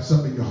 or you got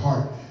something in your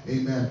heart,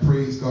 amen,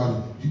 praise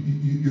God,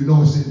 you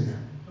know it's in there.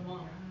 Come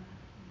on.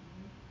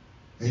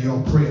 And you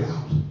don't pray it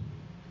out.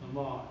 Come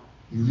on.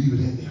 You leave it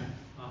in there.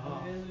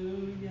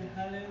 Hallelujah.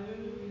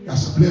 Hallelujah.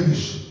 That's a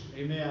blemish.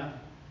 Amen.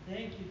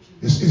 Thank you,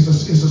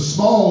 Jesus. It's a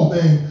small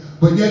thing,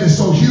 but yet it's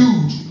so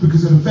huge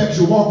because it affects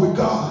your walk with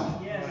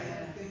God. Yes.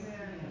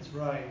 Amen. That's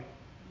right.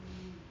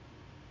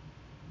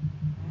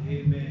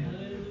 Amen.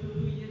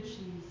 Hallelujah, Jesus.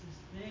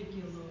 Thank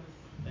you, Lord.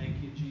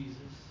 Thank you, Jesus.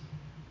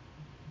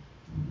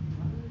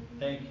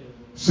 Thank you,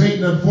 Lord.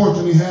 Satan,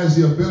 unfortunately, has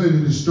the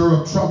ability to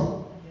stir up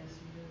trouble, Yes,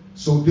 he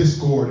does. sow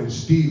discord, and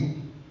steal.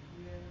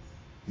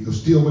 He'll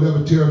steal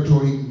whatever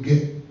territory he can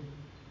get.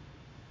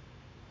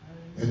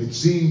 And it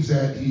seems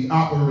that he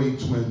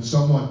operates when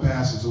someone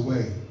passes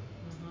away.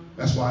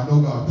 That's why I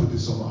know God put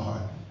this on my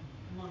heart.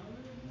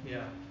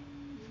 Yeah.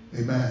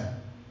 Amen.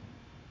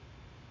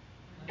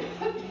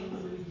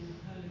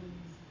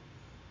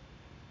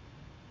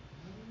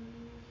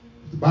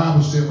 The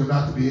Bible said we're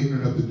not to be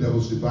ignorant of the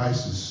devil's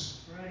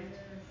devices. Right.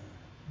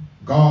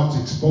 God's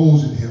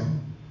exposing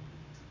him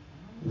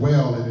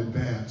well in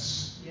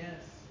advance. Yes.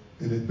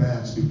 In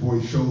advance before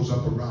he shows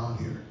up around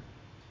here.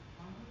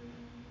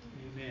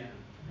 Amen.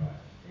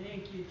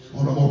 Thank you, Jesus.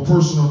 On a more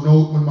personal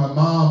note, when my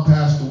mom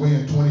passed away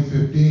in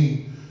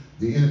 2015,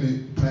 the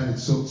enemy planted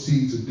some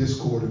seeds of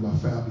discord in my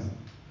family.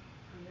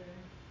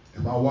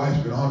 And my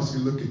wife could honestly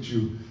look at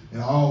you,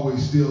 and I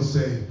always still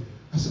say,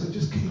 I said, I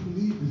just can't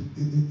believe it.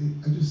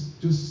 I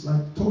just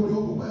like totally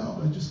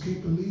overwhelmed. I just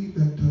can't believe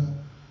that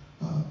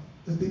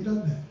that they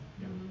done that.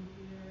 Yeah.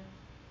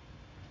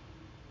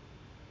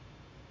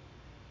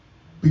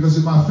 Because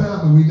in my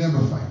family, we never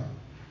fight.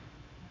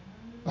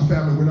 My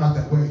family, we're not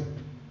that way.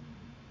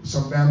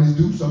 Some families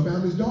do, some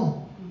families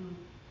don't.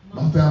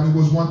 My family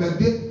was one that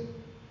didn't.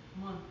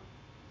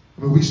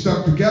 I mean, we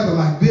stuck together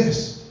like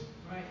this.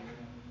 Right.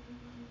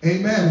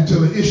 Amen. Until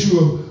the issue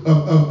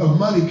of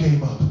money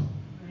came up.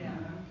 Yeah.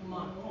 Come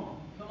on.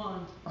 Come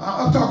on.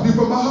 I'm talking to you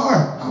from my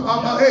heart.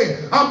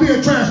 I'm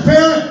being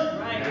transparent.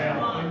 Right. Yeah.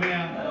 Come on.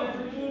 Amen.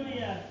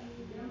 Hallelujah.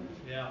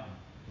 Yeah.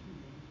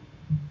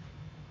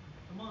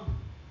 Come on.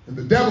 And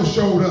the devil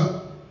showed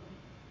up.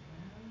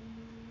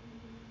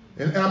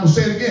 And I'm going to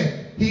say it again.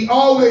 He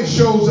always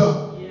shows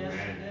up Yes, he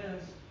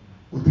does.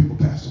 when people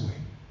pass away.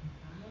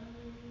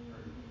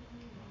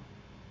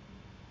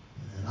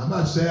 And I'm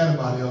not sad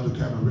about Elder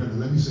Camarena.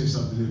 Let me say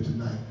something here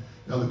tonight.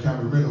 Elder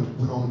Camarena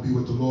went on to be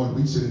with the Lord.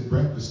 We'd sit at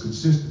breakfast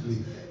consistently.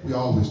 We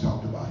always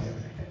talked about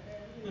heaven.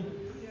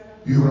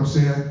 You hear what I'm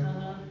saying?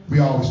 We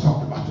always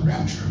talked about the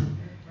rapture.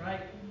 Right.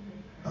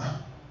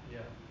 Yeah.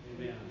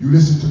 Amen. You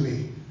listen to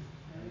me.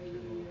 Thank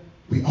you, Lord.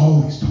 We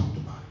always talked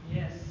about it.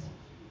 Yes.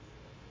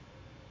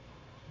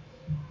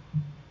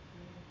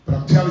 But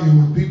I'm telling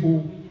you, when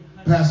people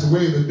pass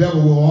away, the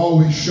devil will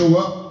always show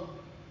up.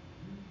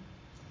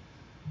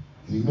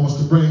 And he wants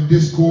to bring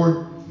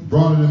discord. He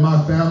brought it in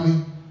my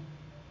family.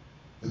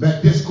 And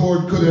that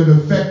discord could have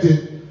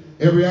affected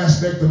every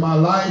aspect of my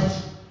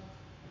life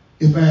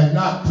if I had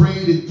not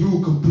prayed it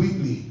through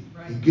completely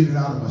and get it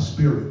out of my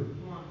spirit.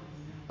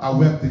 I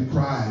wept and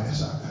cried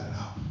as I got it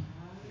out.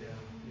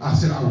 I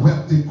said I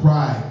wept and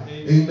cried.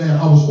 Amen.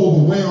 I was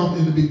overwhelmed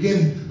in the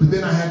beginning, but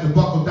then I had to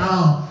buckle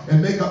down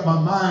and make up my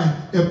mind.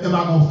 Am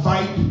I going to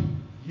fight?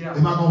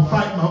 Am I going to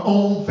fight my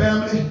own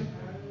family?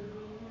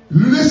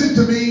 Listen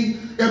to me.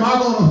 Am I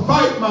going to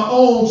fight my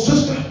own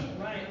sister?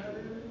 Right.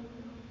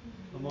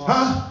 Come on.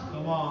 Huh?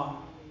 Come on.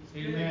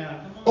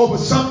 Amen. Over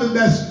something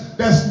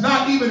that's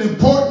not even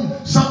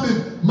important,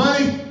 something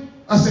money.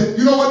 I said,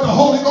 you know what the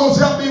Holy Ghost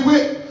helped me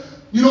with?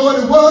 You know what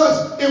it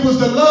was? It was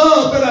the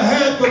love that I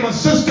had for my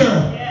sister.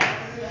 Yes.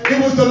 It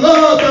was the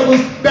love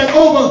that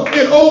overpowered.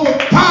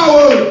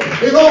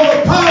 It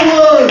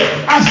overpowered.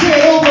 I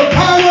said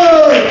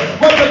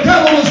overpowered what the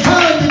devil was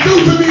trying to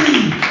do to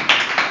me.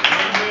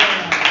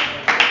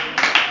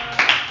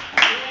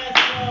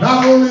 Yes, Lord.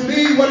 Not only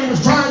me, what he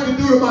was trying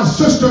to do to my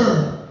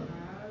sister.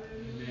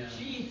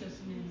 Jesus'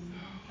 name.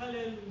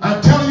 Hallelujah.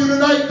 I'm telling you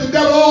tonight, the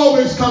devil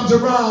always comes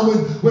around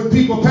when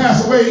people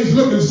pass away. He's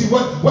looking to see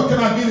what can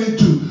I get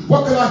into?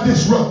 What can I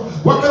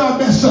disrupt? What can I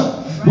mess up?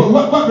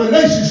 What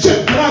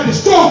relationship can I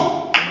destroy?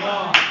 Come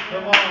on.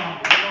 Come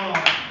on. Come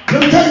on.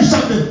 Let me tell you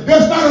something.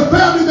 There's not a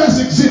family that's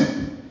exempt.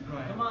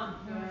 Right. Come on.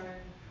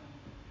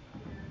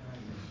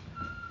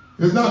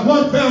 There's not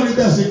one family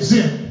that's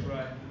exempt.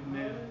 Right.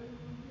 Amen.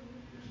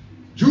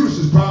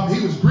 Judas's problem,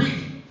 he was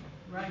greedy.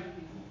 Right.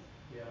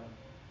 Yeah.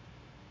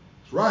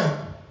 That's right.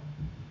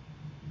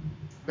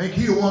 I think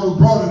he the one who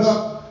brought it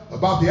up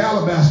about the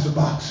alabaster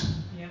box.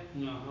 Yep.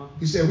 Uh-huh.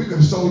 He said we could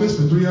have sold this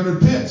for 300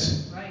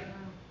 pence. Right.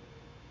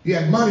 He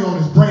had money on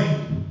his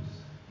brain.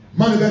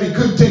 Money that he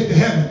couldn't take to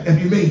heaven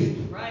if you made it.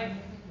 Right.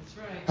 That's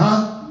right.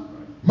 Huh?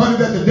 Money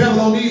that the devil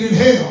don't need in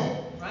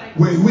hell. Right.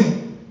 Where he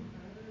went.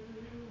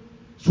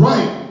 That's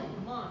right.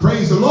 Come on.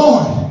 Praise the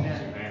Lord.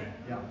 Amen.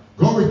 Yeah.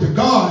 Glory to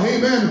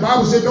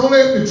Bible said, don't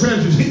lay up your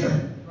treasures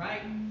here.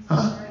 Right.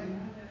 Huh?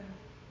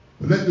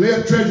 But lay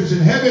up treasures in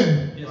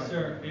heaven. Yes,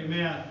 sir.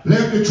 Amen. Lay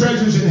up your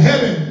treasures in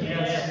heaven.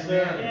 Yes,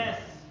 sir.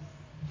 Yes.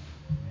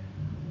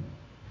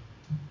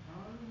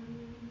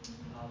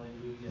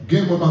 Hallelujah.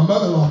 Again, when my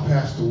mother-in-law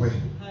passed away,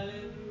 Hallelujah.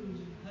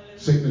 Hallelujah.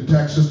 Satan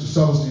attacked Sister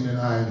Celestine and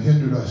I and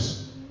hindered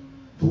us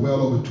for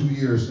well over 2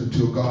 years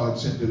until God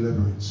sent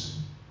deliverance.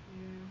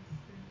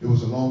 It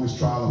was the longest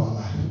trial of our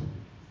life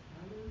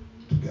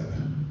together.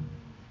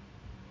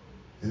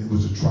 And it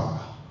was a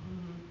trial.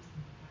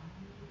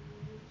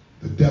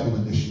 The devil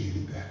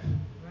initiated that.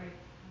 Right.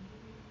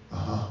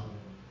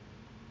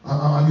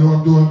 You know what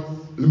I'm doing?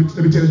 Let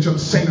me tell you something.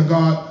 Saint of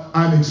God,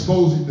 I'm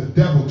exposing the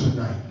devil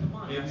tonight. Come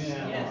on.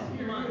 Amen. Yes.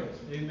 Come on.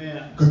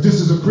 Amen. Because this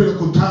is a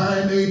critical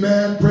time,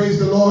 amen. Praise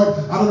the Lord.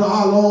 I don't know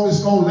how long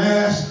it's going to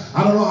last.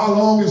 I don't know how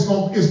long it's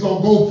going to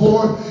go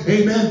forth.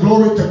 Amen.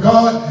 Glory to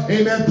God.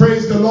 Amen.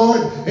 Praise the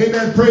Lord.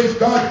 Amen. Praise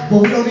God.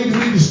 But we don't need to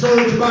be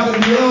discouraged about it.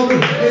 The elder,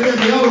 amen.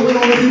 The elder went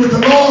on to be with the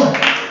Lord.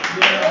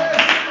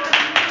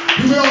 Yeah.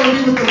 He went on to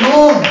be with the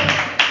Lord.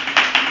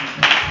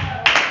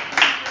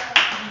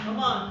 Come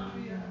on.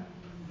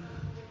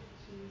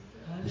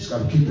 Just got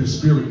to keep his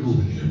spirit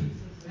moving here.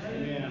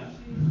 Amen.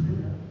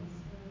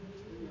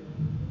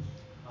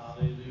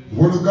 Hallelujah. The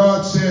Word of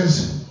God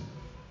says,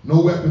 no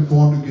weapon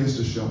formed against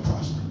us shall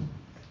prosper.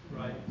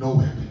 Right. No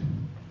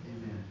weapon.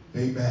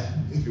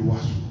 Amen. If you're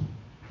watchful.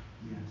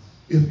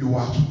 If you're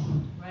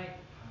watchful. Right.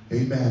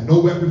 Amen. No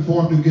weapon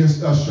formed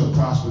against us shall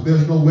prosper.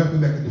 There's no weapon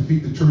that can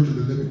defeat the church of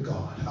the living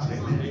God.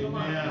 Hallelujah. Come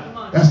on. Come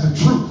on. That's the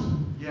truth.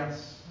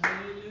 Yes.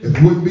 If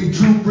it wouldn't be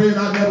true, friend,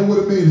 I never would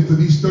have made it for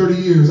these 30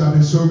 years I've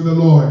been serving the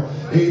Lord.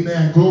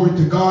 Amen. Glory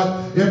to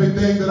God.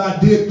 Everything that I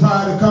did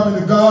prior to coming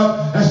to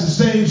God, that's the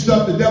same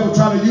stuff the devil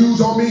tried to use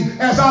on me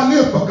as I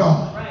live for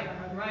God. Right.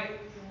 Right.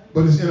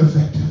 But it's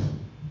ineffective.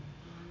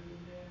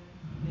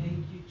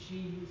 Thank you,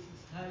 Jesus.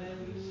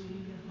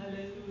 Hallelujah.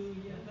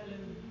 Hallelujah.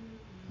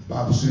 Hallelujah. The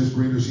Bible says,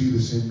 greater is he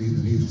that's in me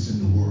than he that's in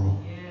the world.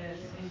 Yes.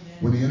 Amen.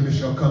 When the enemy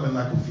shall come in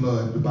like a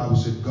flood, the Bible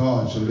said,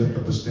 God shall lift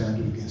up a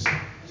standard against him.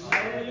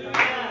 Hallelujah.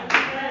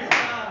 Yes,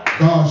 God.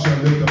 God shall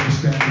lift up a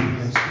standard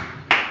against him.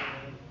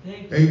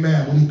 Thank you.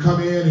 Amen. When he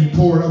come in and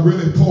pour it up,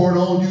 really pour it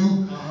on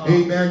you.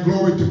 Amen.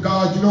 Glory to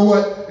God. You know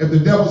what? If the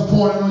devil's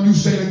pouring it on you,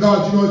 say to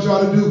God, you know what you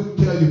ought to do?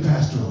 Tell your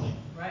pastor on it.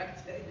 Right.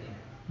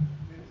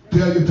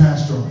 Tell your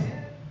pastor on it.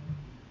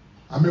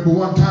 I remember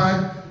one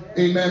time,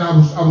 amen, I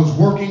was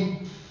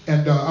working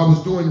and I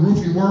was doing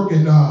roofing work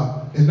in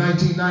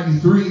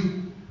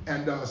 1993.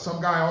 And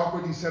some guy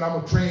offered, he said, I'm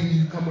going to train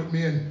you. You come with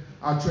me and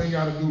I'll train you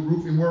how to do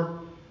roofing work.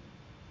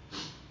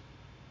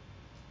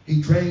 He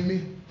trained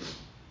me.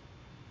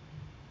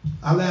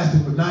 I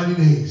lasted for 90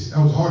 days. That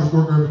was the hardest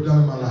work I've ever done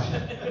in my life.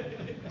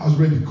 I was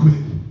ready to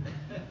quit.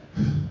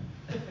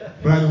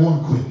 But I didn't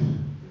want to quit.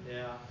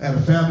 Yeah. I had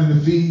a family to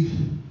feed.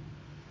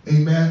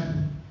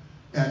 Amen.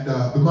 And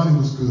the money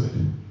was good.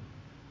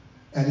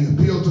 And he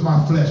appealed to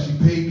my flesh. He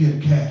paid me in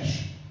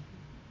cash,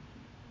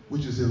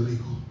 which is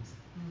illegal.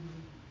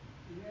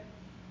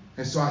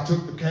 And so I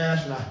took the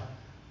cash and I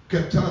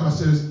kept telling him, I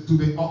said, do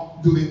they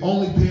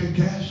only pay in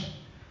cash?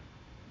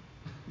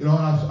 You know,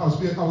 and I was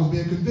being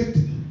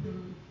convicted.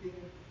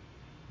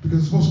 Because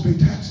I'm supposed to pay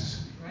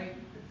taxes. Right.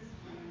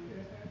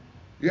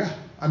 Yeah,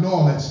 I know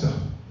all that stuff.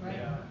 Right.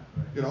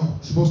 You know,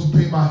 supposed to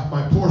pay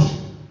my portion.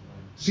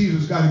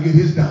 Caesar's got to get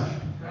his dime.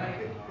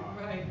 Right.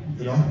 Right.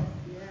 You know?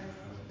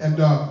 And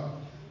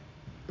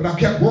but I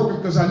kept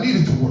working because I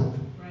needed to work.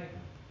 Right.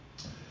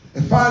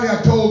 And finally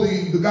I told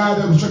the guy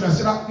that was training, I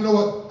said, you know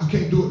what? I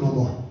can't do it no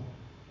more.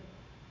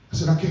 I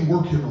said, I can't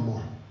work here no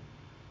more.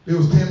 They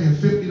was paying me in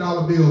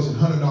 $50 bills and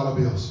 $100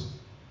 bills.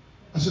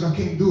 I said, I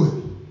can't do it.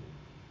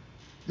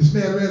 This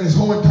man ran his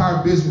whole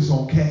entire business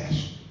on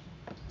cash.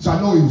 So I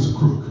know he was a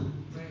crook.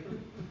 Right.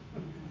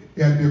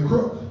 He had to be a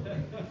crook.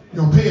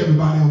 You don't pay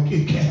everybody on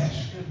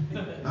cash.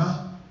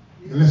 Huh?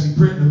 Unless he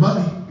printing the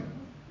money.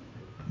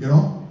 You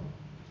know?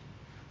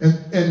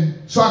 And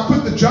so I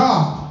quit the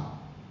job.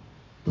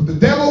 But the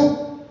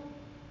devil,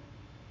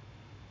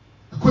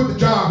 I quit the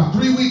job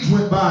and 3 weeks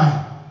went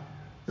by.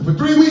 And for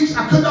 3 weeks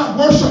I could not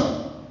worship.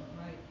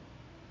 Right.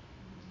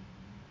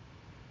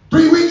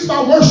 3 weeks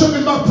my worship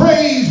and my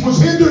praise was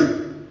hindered.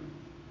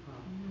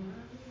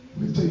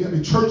 Let me tell you,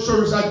 every church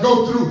service I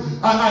go through,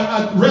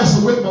 I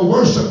wrestle with my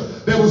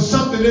worship. There was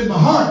something in my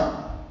heart.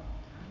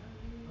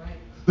 Right.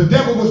 The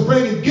devil was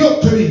bringing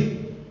guilt to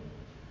me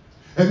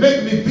and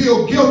making me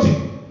feel guilty.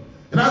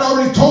 And I'd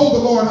already told the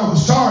Lord I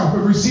was sorry for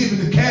receiving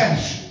the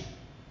cash.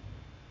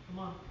 Come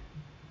on.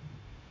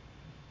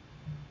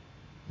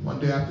 One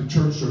day after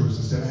church service,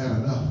 I said I had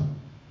enough.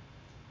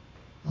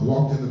 I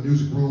walked in the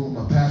music room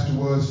where my pastor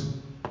was,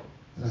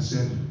 and I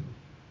said,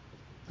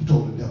 I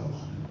told the devil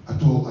on it. I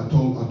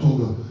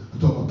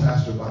told my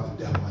pastor about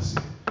the devil. I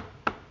said,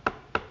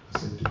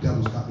 the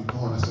devil's got me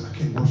going. I said, I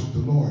can't worship the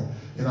Lord.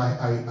 And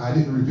I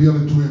didn't reveal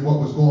it to him what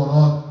was going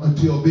on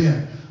until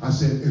then. I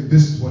said, and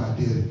this is what I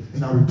did.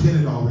 And I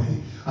repented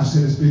already. I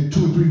said, it's been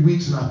 2 or 3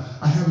 weeks and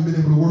I haven't been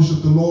able to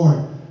worship the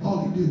Lord.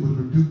 All he did was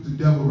rebuke the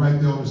devil right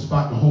there on the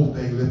spot. The whole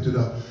thing lifted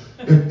up.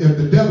 If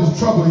the devil's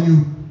troubling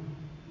you,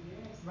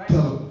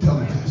 tell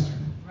the pastor.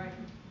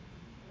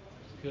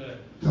 Good.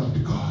 Tell it to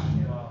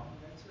God. Wow.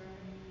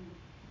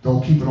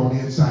 Don't keep it on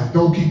the inside.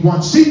 Don't keep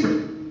one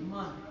secret.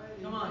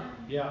 Come on.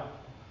 Yeah.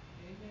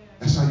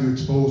 That's how you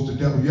expose the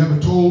devil. You ever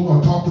told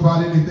or talked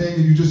about anything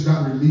and you just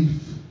got relief?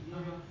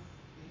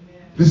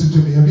 Listen to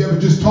me. Have you ever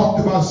just talked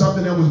about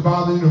something that was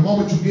bothering you? The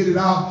moment you get it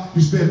out,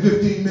 you spend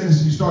 15 minutes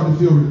and you start to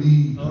feel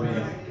relieved. Oh,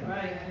 yeah.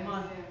 Right. Come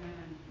on.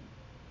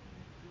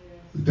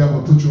 The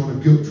devil will put you on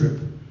a guilt trip.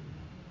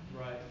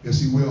 Right. Yes,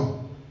 he will.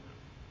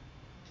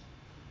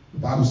 The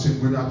Bible said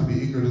we're not to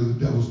be ignorant of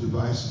the devil's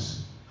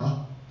devices. Huh?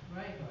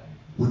 Right.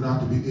 We're not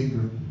to be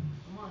ignorant.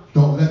 Come on.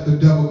 Don't let the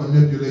devil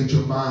manipulate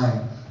your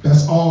mind.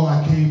 That's all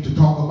I came to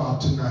talk about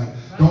tonight.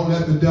 Right. Don't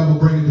let the devil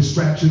bring a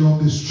distraction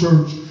on this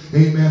church.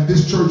 Amen.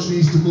 This church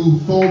needs to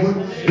move forward.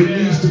 It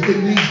needs to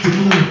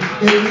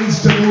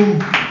move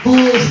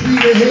full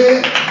speed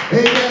ahead.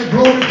 Amen.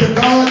 Glory to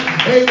God.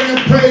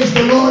 Amen. Praise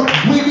the Lord.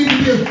 We need to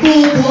be in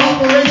full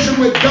cooperation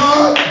with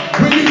God.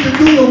 We need to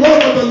do the work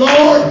of the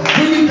Lord.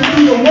 We need to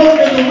do the work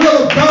and the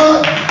will of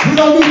God. We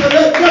don't need to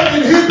let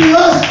nothing hinder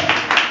us.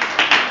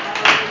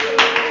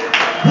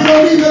 We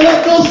don't need to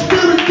let no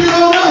spirit get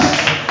on us.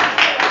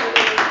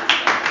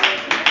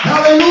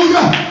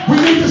 Hallelujah.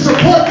 We need to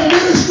support the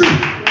ministry.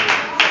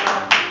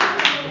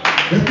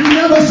 If you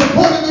never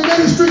supported the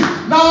ministry,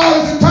 now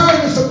is the time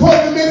to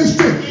support the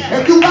ministry.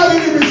 If you got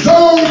any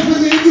reserves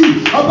within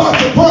you about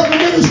supporting the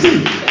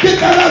ministry, get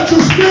that out your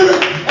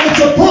spirit and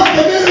support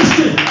the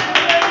ministry.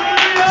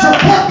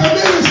 Support the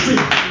ministry.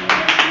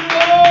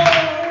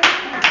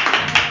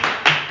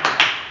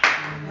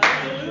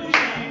 Hallelujah.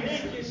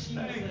 Thank you, Jesus.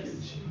 Thank you,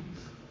 Jesus.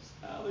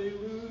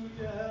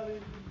 Hallelujah.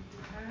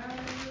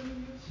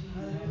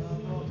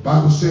 Hallelujah. The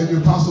Bible said, the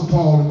Apostle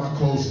Paul, in my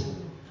closing,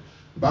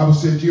 the Bible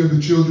said, ye are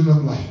the children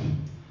of light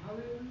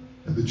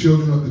and the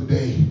children of the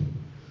day.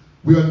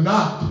 We are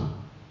not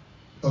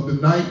of the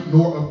night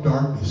nor of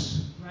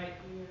darkness. Right.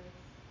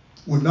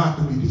 We're not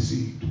to be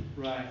deceived.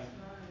 Right.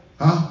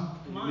 Huh?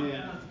 Come on.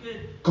 That's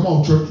good. Come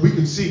on, church. We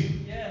can see.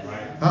 Yes.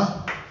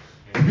 Huh?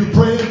 If you're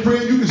praying,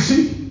 you can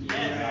see.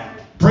 Yes.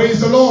 Praise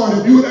the Lord.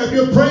 If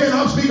you're praying,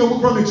 I'm speaking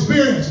from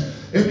experience.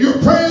 If you're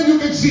praying, you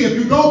can see. If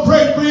you don't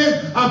pray,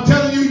 friend, I'm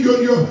telling you, your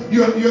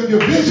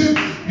vision,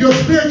 your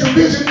spiritual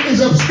vision is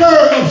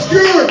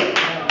obscured.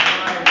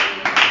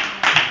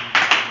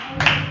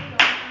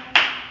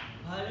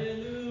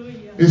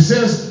 Hallelujah. It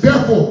says,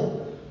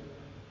 therefore,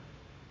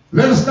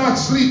 let us not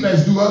sleep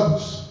as do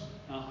others,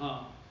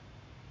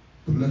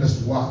 but let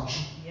us watch.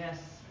 Yes.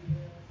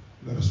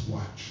 Let us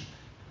watch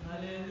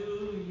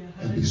Hallelujah.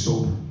 and be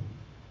sober.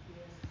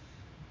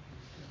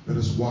 Let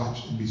us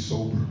watch and be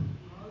sober.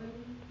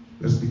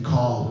 Let's be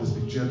calm. Let's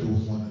be gentle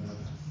with one another.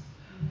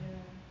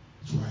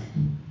 That's right.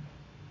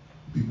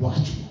 Be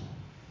watchful.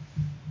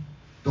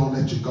 Don't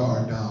let your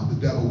guard down. The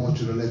devil wants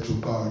you to let your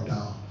guard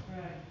down.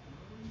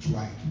 That's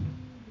right.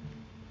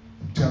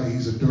 I'm telling you,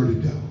 he's a dirty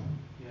devil.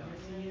 Yes,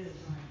 he is.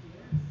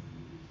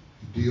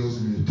 He deals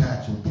and he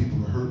attacks when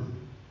people are hurting.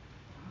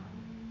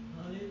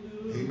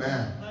 Hallelujah.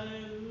 Amen.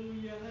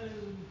 Hallelujah.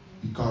 Hallelujah.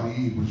 He caught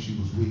Eve when she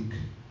was weak.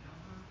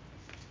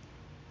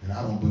 And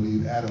I don't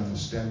believe Adam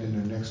was standing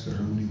there next to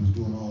her when he was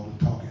doing all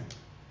the talking.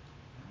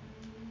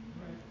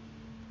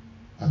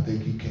 I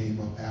think he came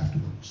up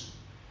afterwards.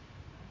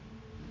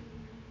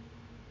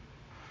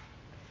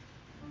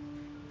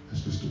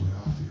 That's just the way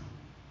I feel.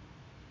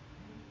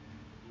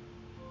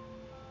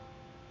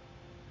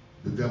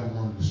 The devil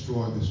wanted to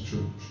destroy this church.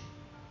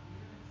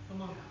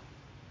 Come on.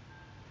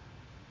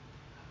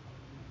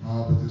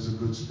 Oh, but there's a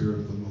good spirit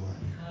of the Lord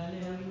here.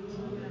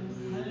 Hallelujah.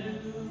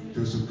 Hallelujah.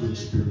 There's a good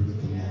spirit of the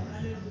Lord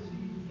here.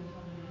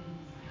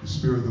 The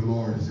spirit of the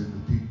Lord is in the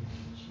people.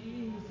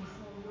 Jesus, I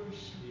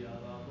worship you.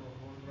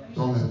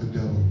 Don't let the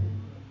devil,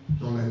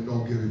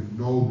 don't give him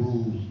no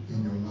room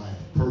in your life,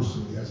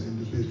 personally, as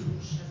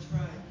individuals. That's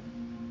right.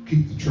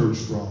 Keep the church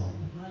strong.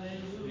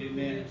 Hallelujah.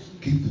 Amen.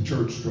 Keep the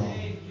church strong.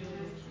 Thank you,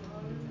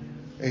 Lord.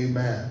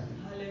 Amen.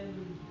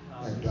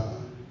 Hallelujah. And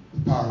the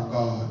power of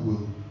God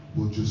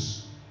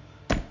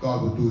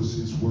God will do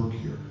his work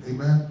here.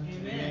 Amen.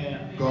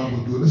 Amen. God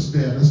will do it. Let's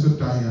stand. Let's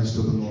lift our hands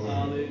to the Lord.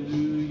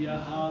 Hallelujah.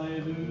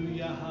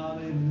 Hallelujah.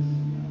 Hallelujah.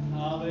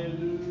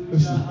 Hallelujah.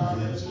 Let's lift our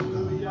hands to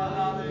God.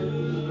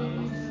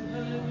 Hallelujah.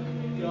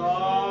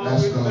 God,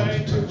 Ask we God to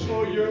thank you touch you.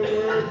 for your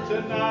word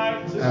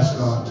tonight. Ask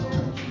God to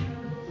touch you.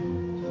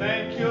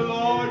 Thank you,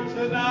 Lord,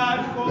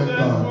 tonight for Let this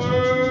God touch you.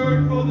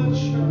 word for the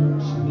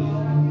church,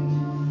 God.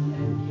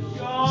 This is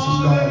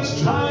God, let God's it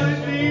church. shine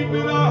deep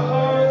in our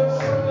hearts,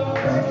 God.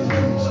 Thank you,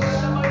 Jesus.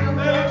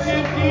 Let it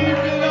get deep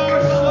in our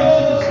Thank you,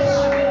 souls, Jesus.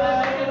 God.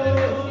 Thank you,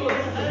 Jesus. Oh,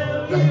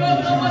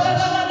 God.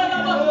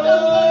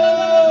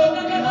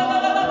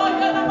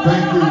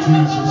 Thank you,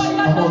 Jesus.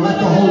 Come on, let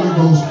the Holy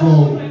Ghost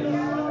flow.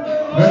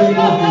 Let him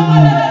work in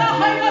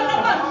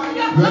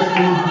you. Let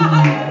him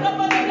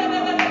work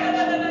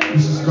in you.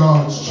 This is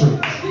God's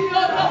church. It's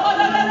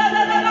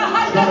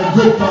got a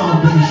good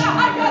foundation.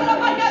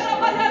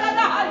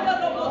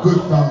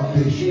 good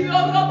foundation.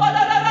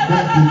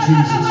 Thank you,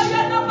 Jesus.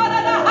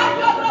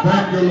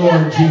 Thank you,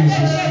 Lord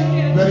Jesus.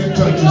 Let him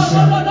touch you,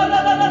 saint.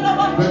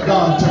 Let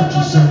God touch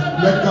you, saint.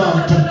 Let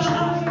God touch you.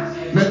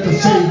 Let the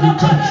Savior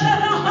touch you.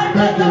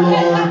 Thank you,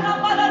 Lord.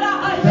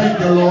 Thank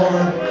you,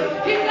 Lord.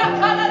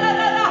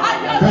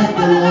 Thank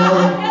you,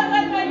 Lord.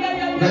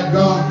 Let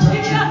God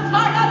touch you.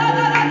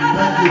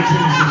 Thank you,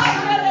 Jesus.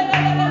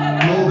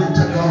 Glory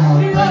to God.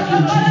 Thank you,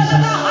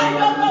 Jesus.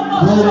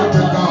 Glory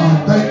to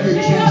God. Thank you,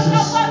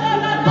 Jesus.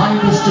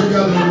 Bind us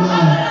together in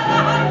love.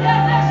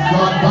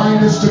 God,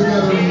 bind us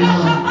together in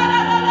love.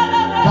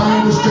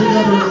 Bind us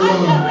together in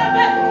love.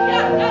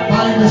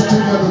 Bind us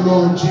together,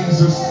 Lord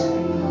Jesus.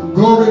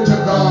 Glory to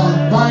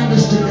God. Bind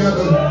us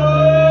together.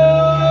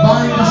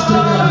 Bind us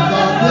together,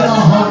 God. Knit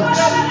our hearts.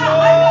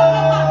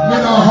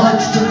 Knit our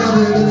hearts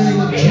together in the name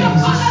of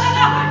Jesus.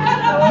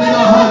 Knit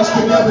our hearts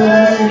together in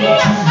the name of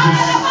Jesus.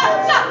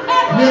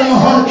 Knit our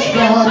hearts,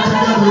 God,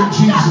 together in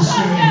Jesus'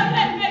 name.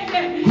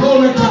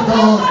 Glory to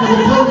God for the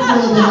perfect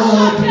will of the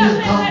Lord to be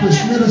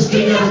accomplished. Knit us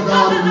together,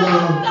 God, in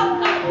love.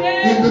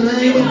 In the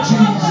name of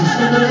Jesus.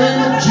 In the name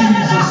of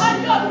Jesus.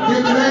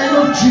 In the name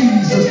of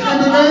Jesus. In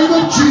the name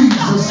of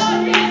Jesus.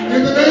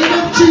 In the name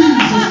of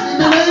Jesus. In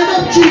the name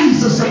of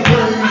Jesus, I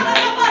pray.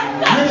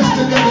 Knit us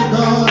together,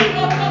 God.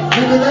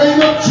 In the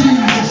name of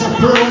Jesus, I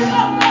pray.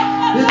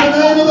 In the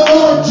name of the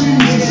Lord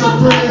Jesus, I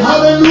pray.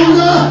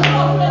 Hallelujah.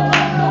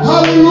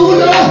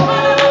 Hallelujah.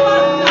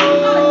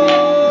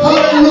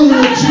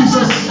 Hallelujah,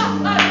 Jesus.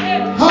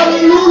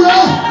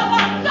 Hallelujah.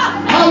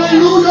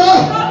 Hallelujah.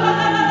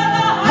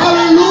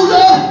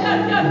 Hallelujah.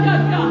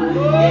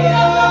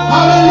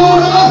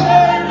 Hallelujah.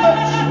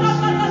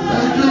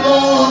 Thank you,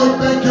 Lord.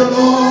 Thank you,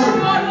 Lord.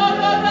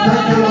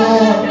 Thank you,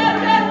 Lord.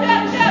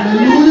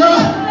 Hallelujah.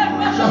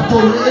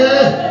 Shatoye.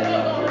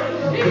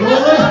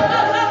 Glory.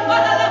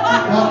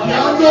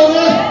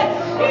 Makiandore.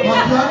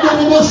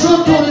 Makiandore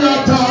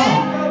bosotoriata.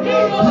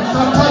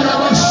 Ikataya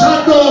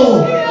bashando.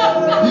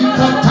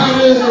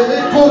 Ikatare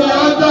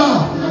ekorianda.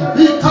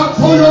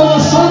 Ikatoyo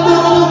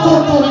bosondoro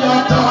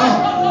bokotoriata.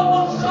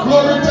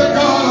 Glory to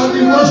God.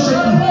 We worship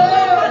you.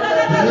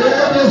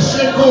 Ebe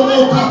shekomo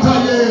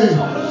kataye.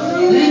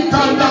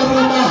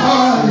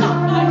 Ikandarabahai.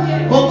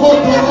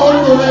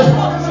 Okotorondore.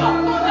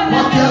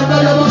 Makianda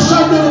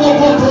yabashandoro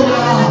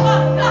bokotoya.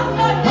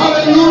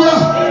 Hallelujah.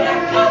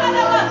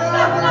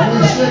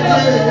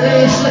 Esheke,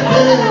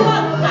 esheke.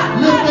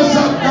 Lift us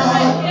up,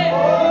 God.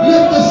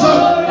 Lift us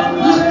up.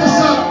 Lift us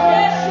up.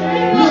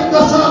 Lift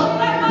us up.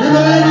 In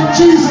the name of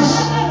Jesus.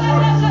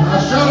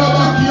 Ashara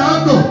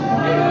bakiando.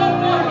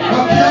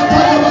 Bakiata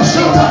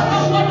yabashata.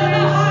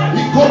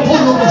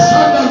 Ikotoyo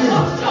boshanda ye.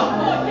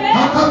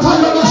 Akata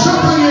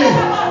yabashata ye.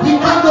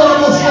 Ikandoro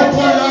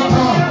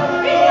bosotoriata.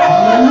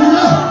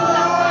 Hallelujah.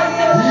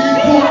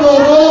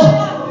 Ikundoro.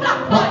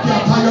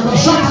 Bakiata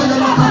yabashata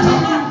yabakata.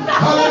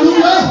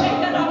 Hallelujah.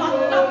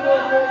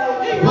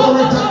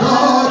 Glory to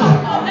God.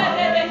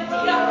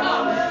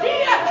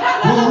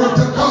 Glory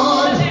to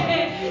God.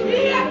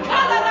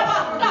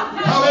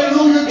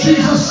 Hallelujah,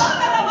 Jesus.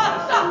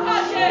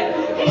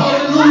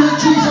 Hallelujah,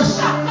 Jesus.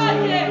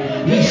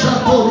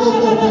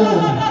 Ishatoroboko.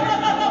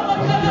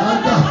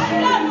 Makianda.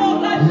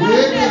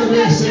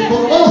 Ekerebese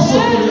koroboso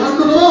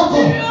toriando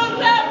roboko.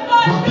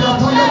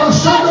 Makiata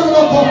yabashanda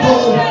robokoto.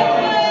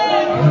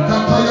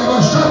 Ikata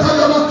yabashata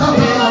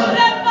yabakata.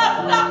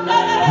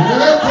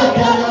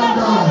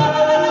 Ekotorianda.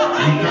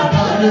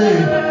 Ikataye.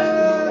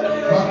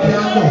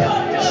 Makiando.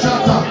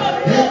 Shata.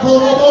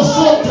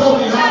 Ekoroboso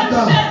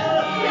torianda.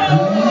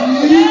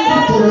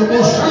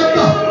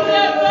 Ikotoroboshanda.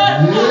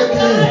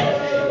 Eke.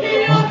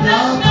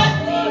 Makiata.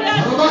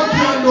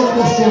 Arabakiando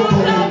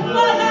robosoto.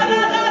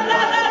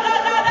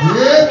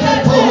 Eke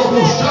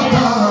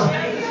toroboshata.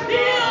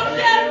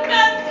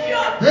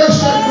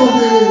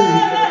 Eshendoye.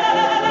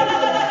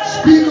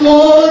 Speak,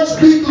 Lord.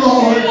 Speak,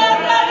 Lord.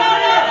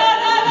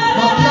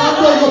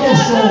 Makiando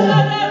yoboso.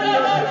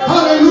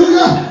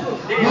 Hallelujah.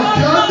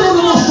 Makiando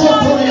yoboso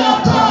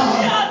toriata.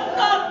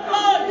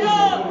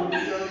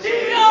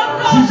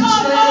 Jesus'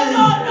 name.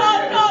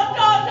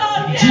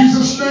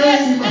 Jesus'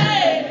 name.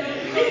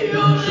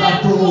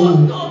 Shato.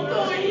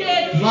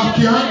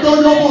 Makiando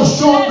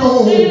yoboshondo.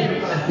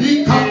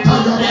 Ikata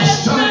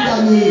yabashanda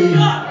ye.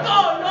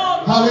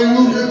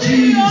 Hallelujah,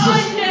 Jesus.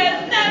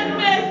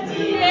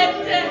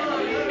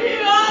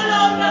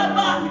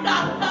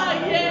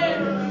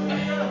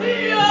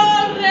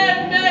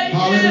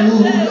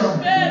 Hallelujah.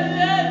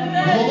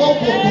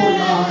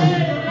 Robokotoriai.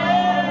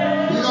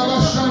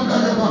 Irabashanda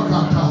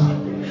yabakata.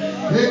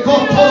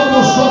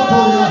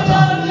 Ekotorobosotoriata.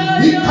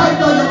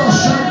 Ikanda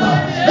yabashanda.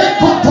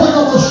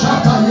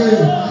 Ekotoyoboshata ye.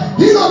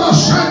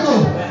 Irabashando.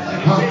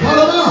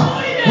 Akaraba.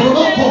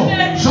 Roboko.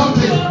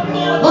 Shate.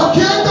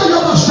 Makianda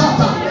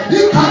yabashata.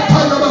 Ikata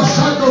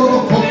yabashando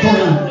robokoto.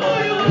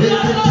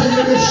 Ekete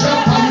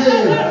yebeshata ye.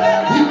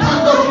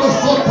 Ikanda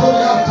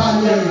robosotoriata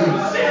ye.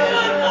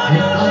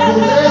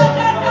 Ikandore.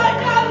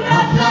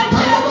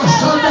 Makiata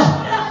yabashanda.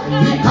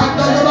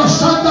 Ikanda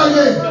yabashanda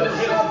ye.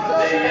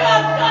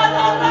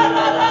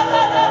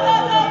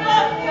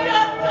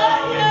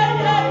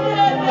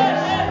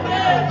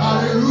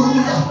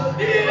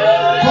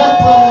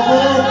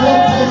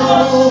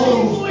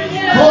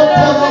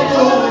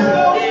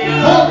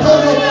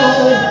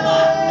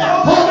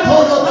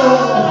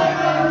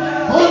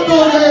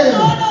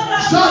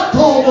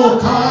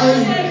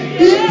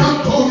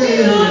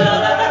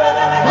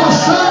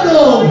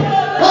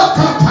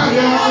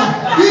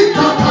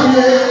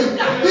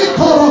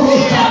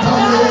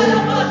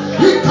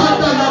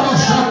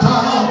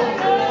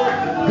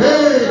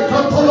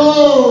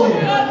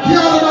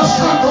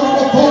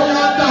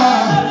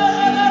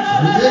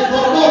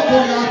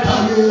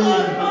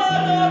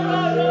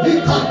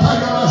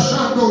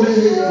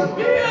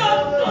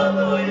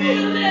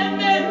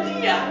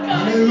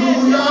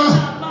 Hallelujah.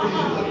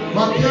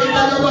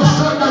 Matianda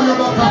yabashanda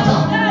yabakata.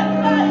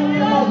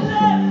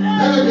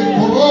 Elebe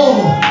koro.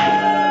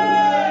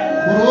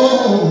 Koro.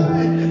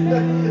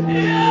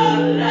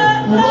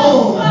 Koro.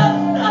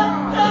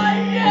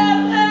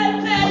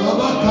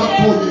 Alabaka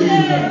koye.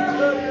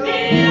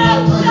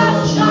 Ikata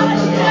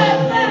yabashanda ya.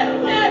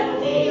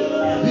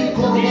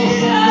 Ikorobo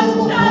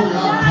sondorobo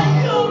koryata.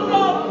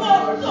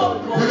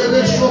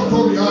 Elebe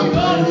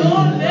sotoriata.